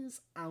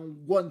signs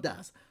and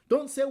wonders.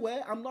 Don't say,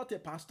 well, I'm not a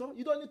pastor.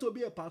 You don't need to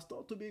be a pastor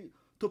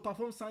to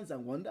perform signs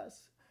and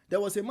wonders. There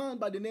was a man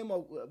by the name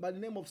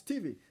of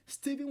Stephen.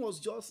 Stephen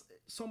was just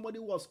somebody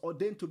who was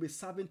ordained to be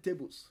serving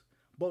tables.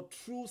 But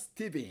through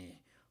Stephen,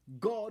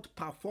 God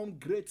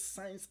performed great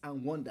signs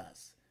and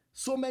wonders.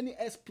 So many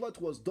exploits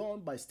was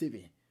done by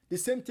Stephen. The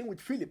same thing with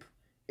Philip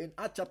in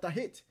Acts chapter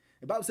 8.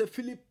 The Bible says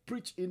Philip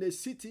preached in a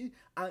city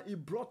and he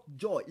brought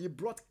joy. He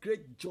brought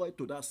great joy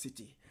to that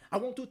city. I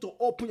want you to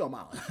open your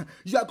mouth.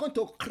 You are going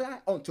to cry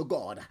unto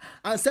God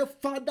and say,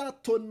 Father,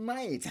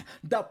 tonight,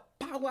 the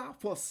power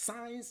for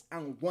signs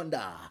and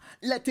wonder,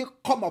 let it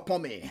come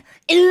upon me.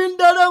 In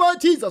the name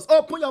of Jesus,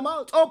 open your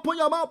mouth,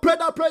 pray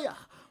that prayer.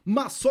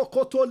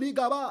 Masokoto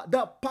ligaba,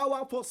 the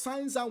power for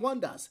signs and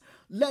wonders.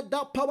 Let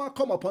that power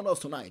come upon us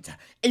tonight.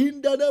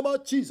 In the name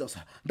of Jesus,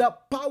 the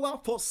power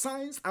for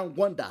signs and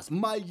wonders.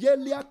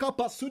 Mayelia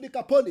kapasudi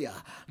kapolia,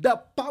 the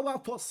power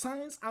for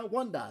signs and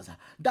wonders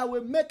that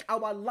will make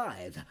our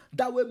lives,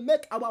 that will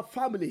make our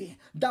family,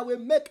 that will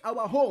make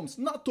our homes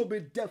not to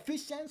be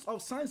deficient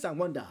of signs and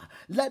wonder.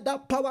 Let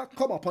that power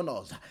come upon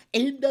us.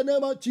 In the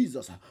name of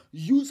Jesus,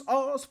 use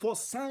us for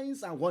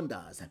signs and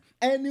wonders.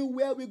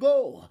 Anywhere we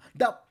go,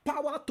 the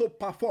power to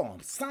perform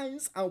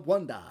signs and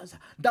wonders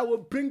that will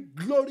bring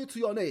glory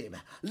to your name.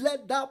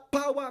 Let that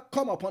power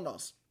come upon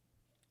us.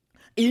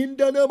 In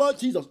the name of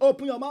Jesus,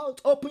 open your mouth,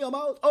 open your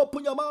mouth,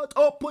 open your mouth,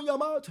 open your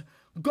mouth.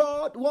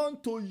 God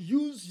wants to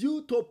use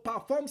you to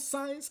perform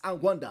signs and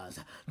wonders.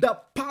 The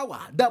power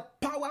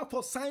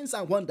for signs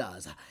and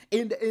wonders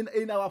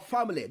in our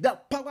family. The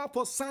power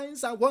for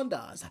signs and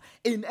wonders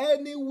in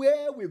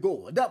anywhere we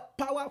go. The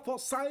power for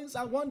signs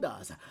and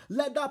wonders.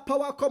 Let that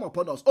power come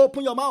upon us.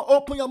 Open your mouth,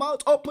 open your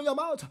mouth, open your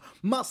mouth.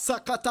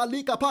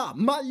 Masakatalikapa,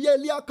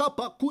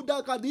 mayeliakapa,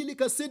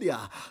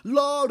 kudakadilikasidia.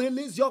 Lord,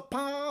 release your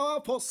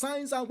power for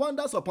signs and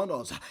wonders upon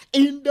us.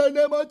 In the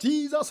name of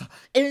Jesus,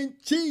 in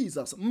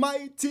Jesus'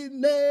 mighty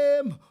name,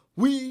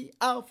 we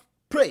have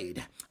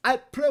prayed. I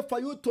pray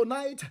for you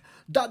tonight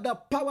that the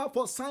power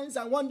for signs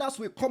and wonders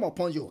will come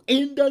upon you.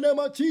 In the name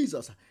of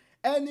Jesus,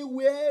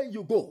 anywhere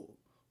you go,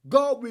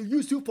 God will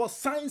use you for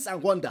signs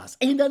and wonders.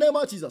 In the name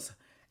of Jesus,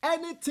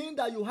 anything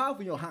that you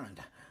have in your hand.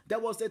 There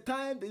was a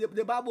time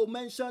the Bible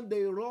mentioned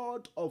the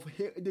rod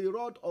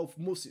of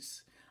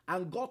Moses,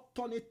 and God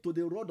turned it to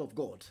the rod of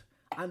God.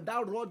 And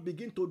that rod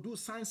began to do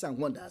signs and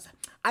wonders.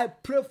 I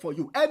pray for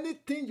you.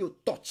 Anything you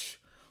touch,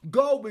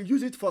 God will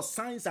use it for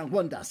signs and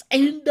wonders.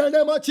 In the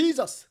name of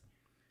Jesus.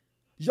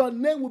 Your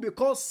name will be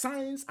called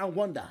signs and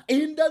wonder.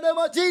 In the name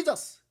of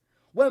Jesus.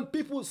 When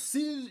people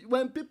see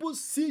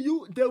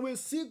you, they will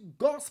see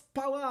God's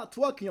power at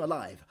work in your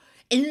life.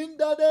 In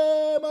the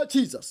name of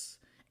Jesus.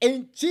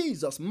 In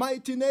Jesus'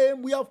 mighty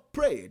name we have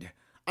prayed.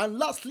 And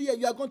lastly,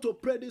 you are going to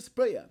pray this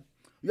prayer.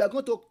 You are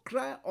going to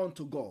cry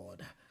unto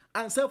God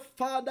and say,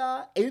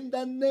 Father, in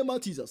the name of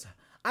Jesus,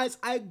 as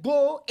I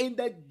go in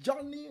the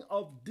journey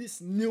of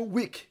this new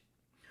week,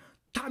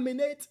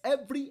 terminate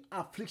every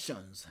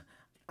afflictions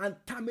and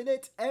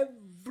terminate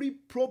every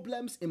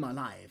problems in my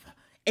life.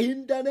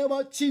 In the name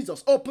of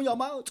Jesus, open your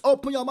mouth,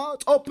 open your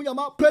mouth, open your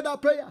mouth, pray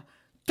that prayer.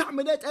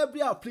 Terminate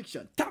every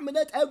affliction,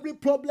 terminate every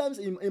problems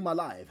in my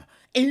life.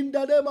 In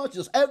the name of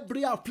Jesus,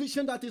 every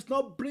affliction that is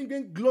not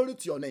bringing glory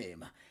to your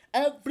name,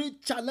 every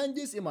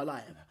challenges in my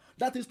life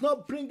that is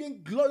not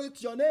bringing glory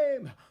to your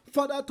name,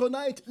 Father,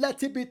 tonight,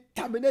 let it be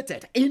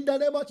terminated. In the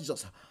name of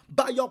Jesus,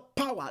 by your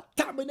power,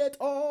 terminate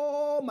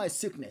all my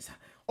sickness.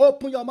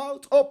 Open your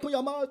mouth, open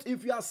your mouth.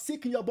 If you are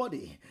sick in your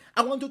body,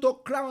 I want you to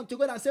cry unto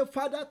God and say,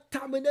 Father,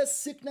 terminate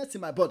sickness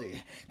in my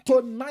body.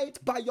 Tonight,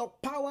 by your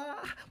power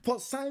for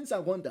signs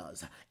and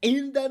wonders,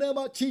 in the name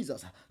of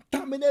Jesus,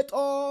 terminate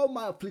all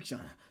my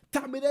affliction.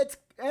 Terminate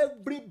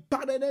every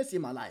barrenness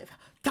in my life.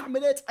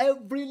 Terminate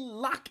every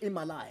lack in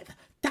my life.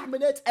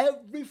 Terminate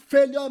every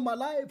failure in my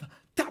life.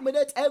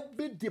 Terminate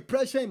every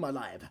depression in my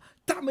life.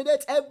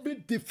 Terminate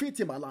every defeat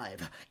in my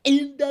life.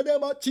 In the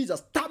name of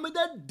Jesus,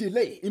 terminate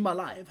delay in my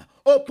life.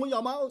 Open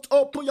your mouth,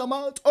 open your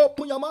mouth,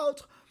 open your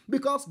mouth.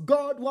 Because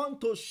God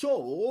wants to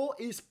show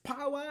His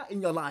power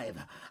in your life.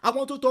 I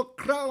want you to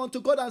cry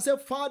unto God and say,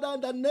 Father,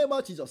 in the name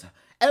of Jesus,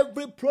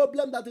 every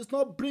problem that is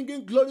not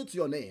bringing glory to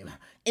your name,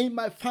 in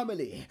my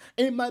family,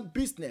 in my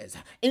business,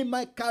 in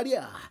my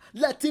career,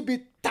 let it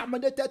be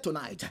terminated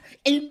tonight.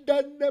 In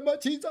the name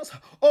of Jesus,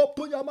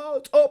 open your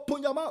mouth,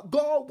 open your mouth.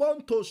 God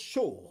wants to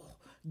show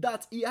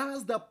that He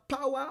has the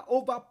power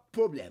over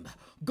problem.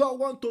 God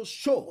wants to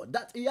show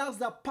that He has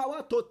the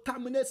power to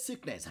terminate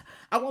sickness.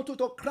 I want you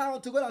to cry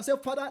unto God and say,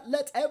 Father,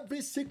 let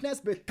every sickness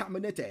be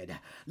terminated.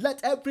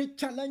 Let every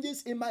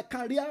challenges in my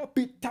career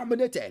be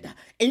terminated.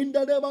 In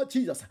the name of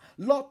Jesus,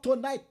 Lord,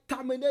 tonight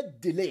terminate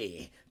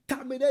delay.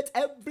 Terminate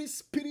every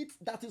spirit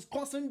that is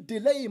causing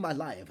delay in my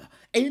life.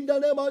 In the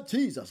name of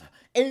Jesus.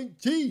 In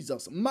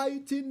Jesus'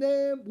 mighty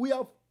name we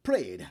have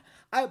prayed.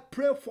 I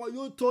pray for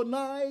you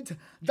tonight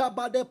that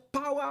by the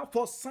power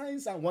for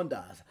signs and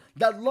wonders,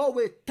 the Lord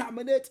will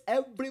terminate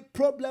every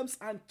problems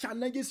and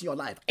challenges in your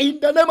life. In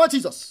the name of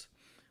Jesus,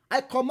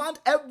 I command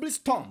every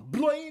storm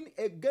blowing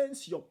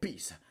against your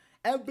peace,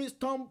 every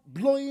storm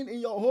blowing in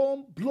your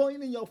home,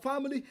 blowing in your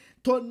family,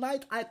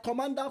 tonight I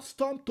command that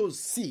storm to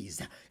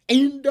cease.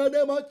 In the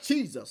name of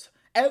Jesus,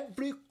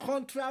 every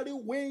contrary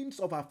winds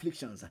of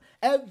afflictions,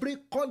 every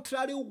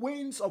contrary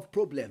winds of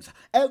problems,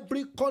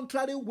 every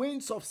contrary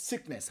winds of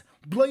sickness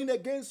blowing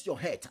against your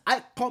head,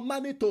 I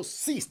command it to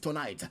cease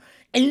tonight.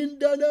 In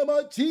the name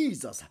of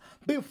Jesus,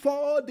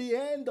 before the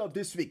end of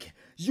this week,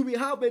 you will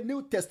have a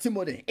new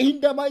testimony.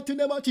 In the mighty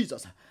name of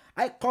Jesus,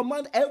 I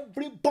command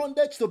every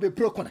bondage to be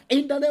broken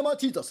in the name of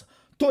Jesus.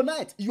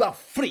 Tonight, you are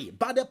free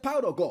by the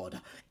power of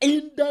God.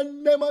 In the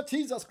name of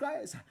Jesus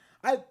Christ,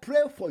 I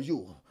pray for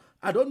you.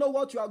 I don't know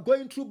what you are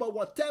going through, but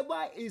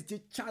whatever is the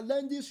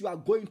challenges you are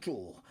going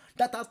through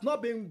that has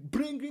not been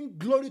bringing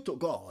glory to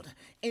God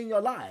in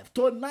your life,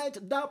 tonight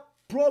that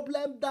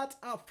problem, that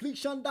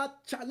affliction,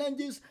 that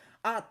challenges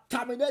are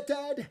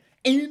terminated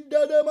in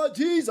the name of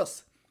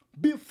Jesus.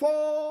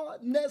 Before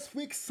next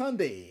week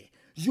Sunday,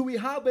 you will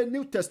have a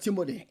new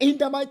testimony in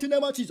the mighty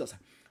name of Jesus.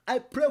 I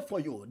pray for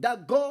you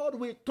that God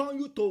will turn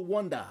you to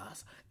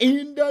wonders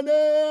in the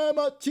name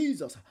of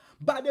Jesus.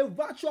 By the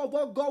virtue of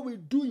what God will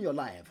do in your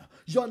life,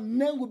 your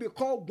name will be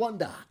called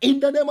Wonder in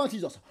the name of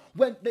Jesus.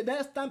 When the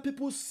next time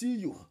people see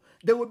you,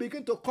 they will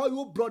begin to call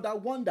you Brother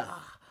Wonder,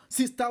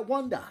 Sister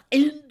Wonder,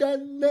 in the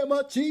name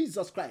of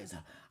Jesus Christ.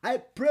 I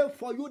pray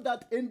for you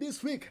that in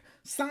this week,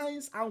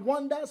 signs and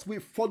wonders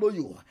will follow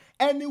you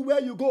anywhere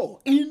you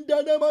go in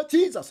the name of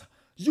Jesus.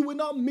 You will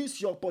not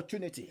miss your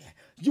opportunity.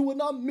 You will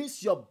not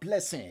miss your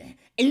blessing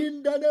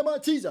in the name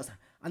of Jesus.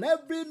 And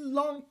every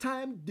long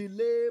time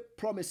delay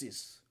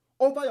promises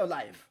over your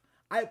life,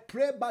 I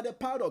pray by the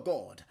power of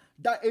God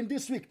that in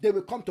this week they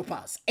will come to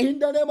pass in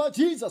the name of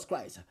Jesus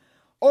Christ.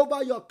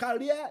 Over your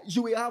career,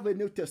 you will have a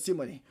new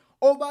testimony.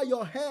 Over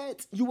your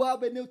head, you will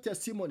have a new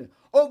testimony.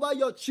 Over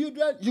your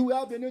children, you will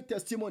have a new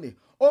testimony.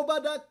 Over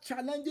the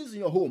challenges in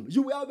your home,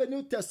 you will have a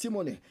new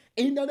testimony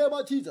in the name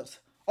of Jesus.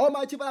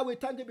 Almighty Father, we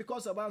thank you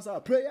because of answer our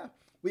prayer.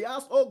 We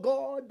ask, oh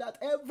God, that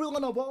every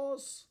one of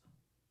us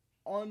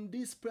on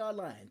this prayer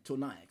line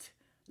tonight,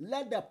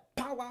 let the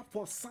power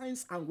for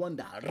signs and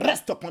wonder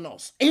rest upon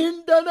us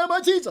in the name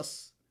of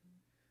Jesus.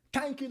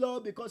 Thank you,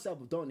 Lord, because you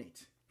have done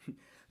it.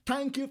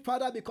 Thank you,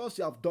 Father, because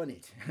you have done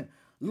it.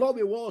 Lord,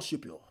 we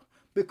worship you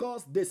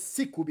because the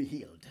sick will be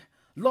healed.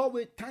 Lord,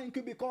 we thank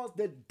you because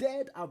the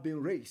dead have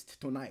been raised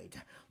tonight.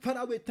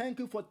 Father, we thank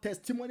you for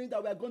testimony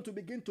that we are going to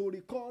begin to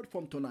record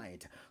from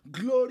tonight.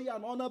 Glory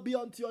and honor be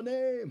unto your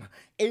name.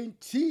 In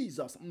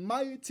Jesus'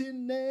 mighty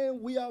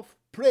name we have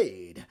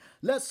prayed.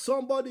 Let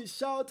somebody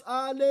shout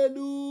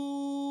hallelujah.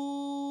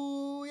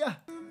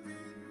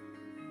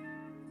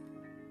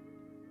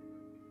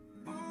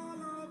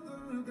 All of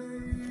the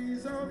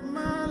days of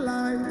my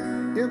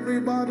life,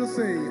 everybody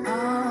say,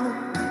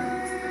 ah.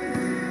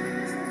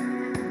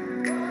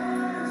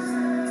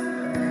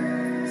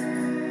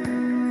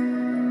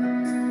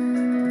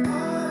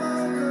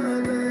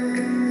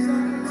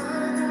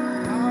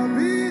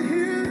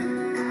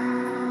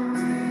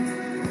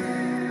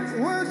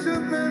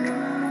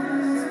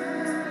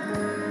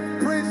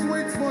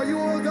 For you,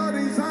 oh God,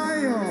 in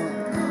Zion.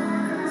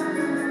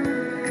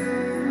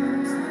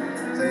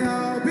 Say,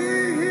 I'll be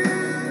here.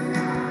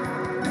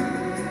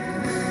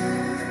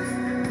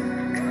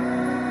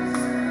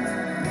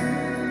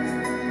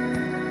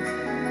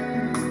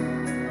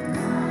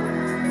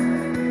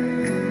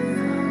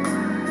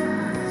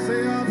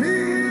 Say, I'll be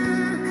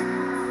here.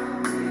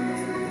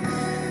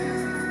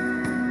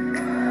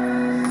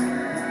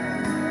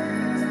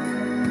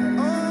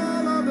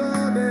 All of the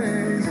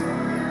days.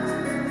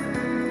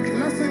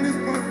 Let's sing this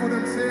part for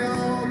them. Say,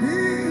 I'll be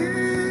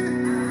here,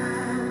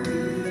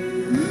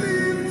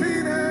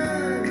 lifting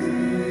hands,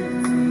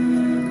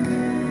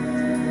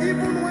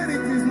 even when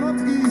it is not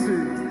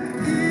easy,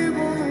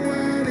 even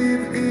when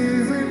it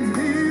isn't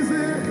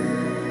easy.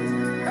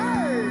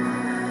 Hey,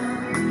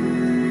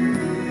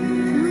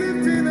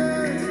 lifting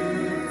hands.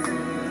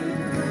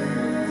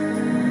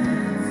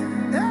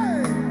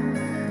 Hey,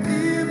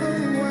 even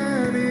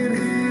when it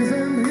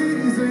isn't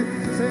easy.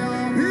 Say,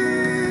 I'll be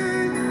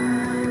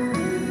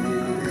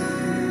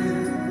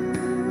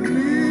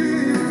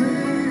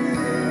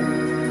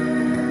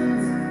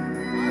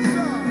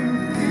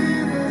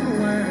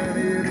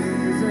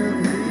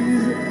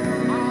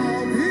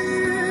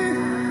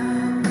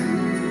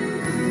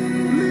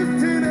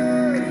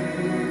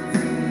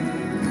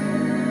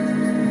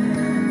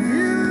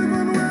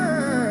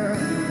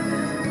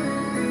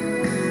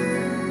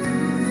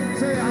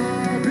say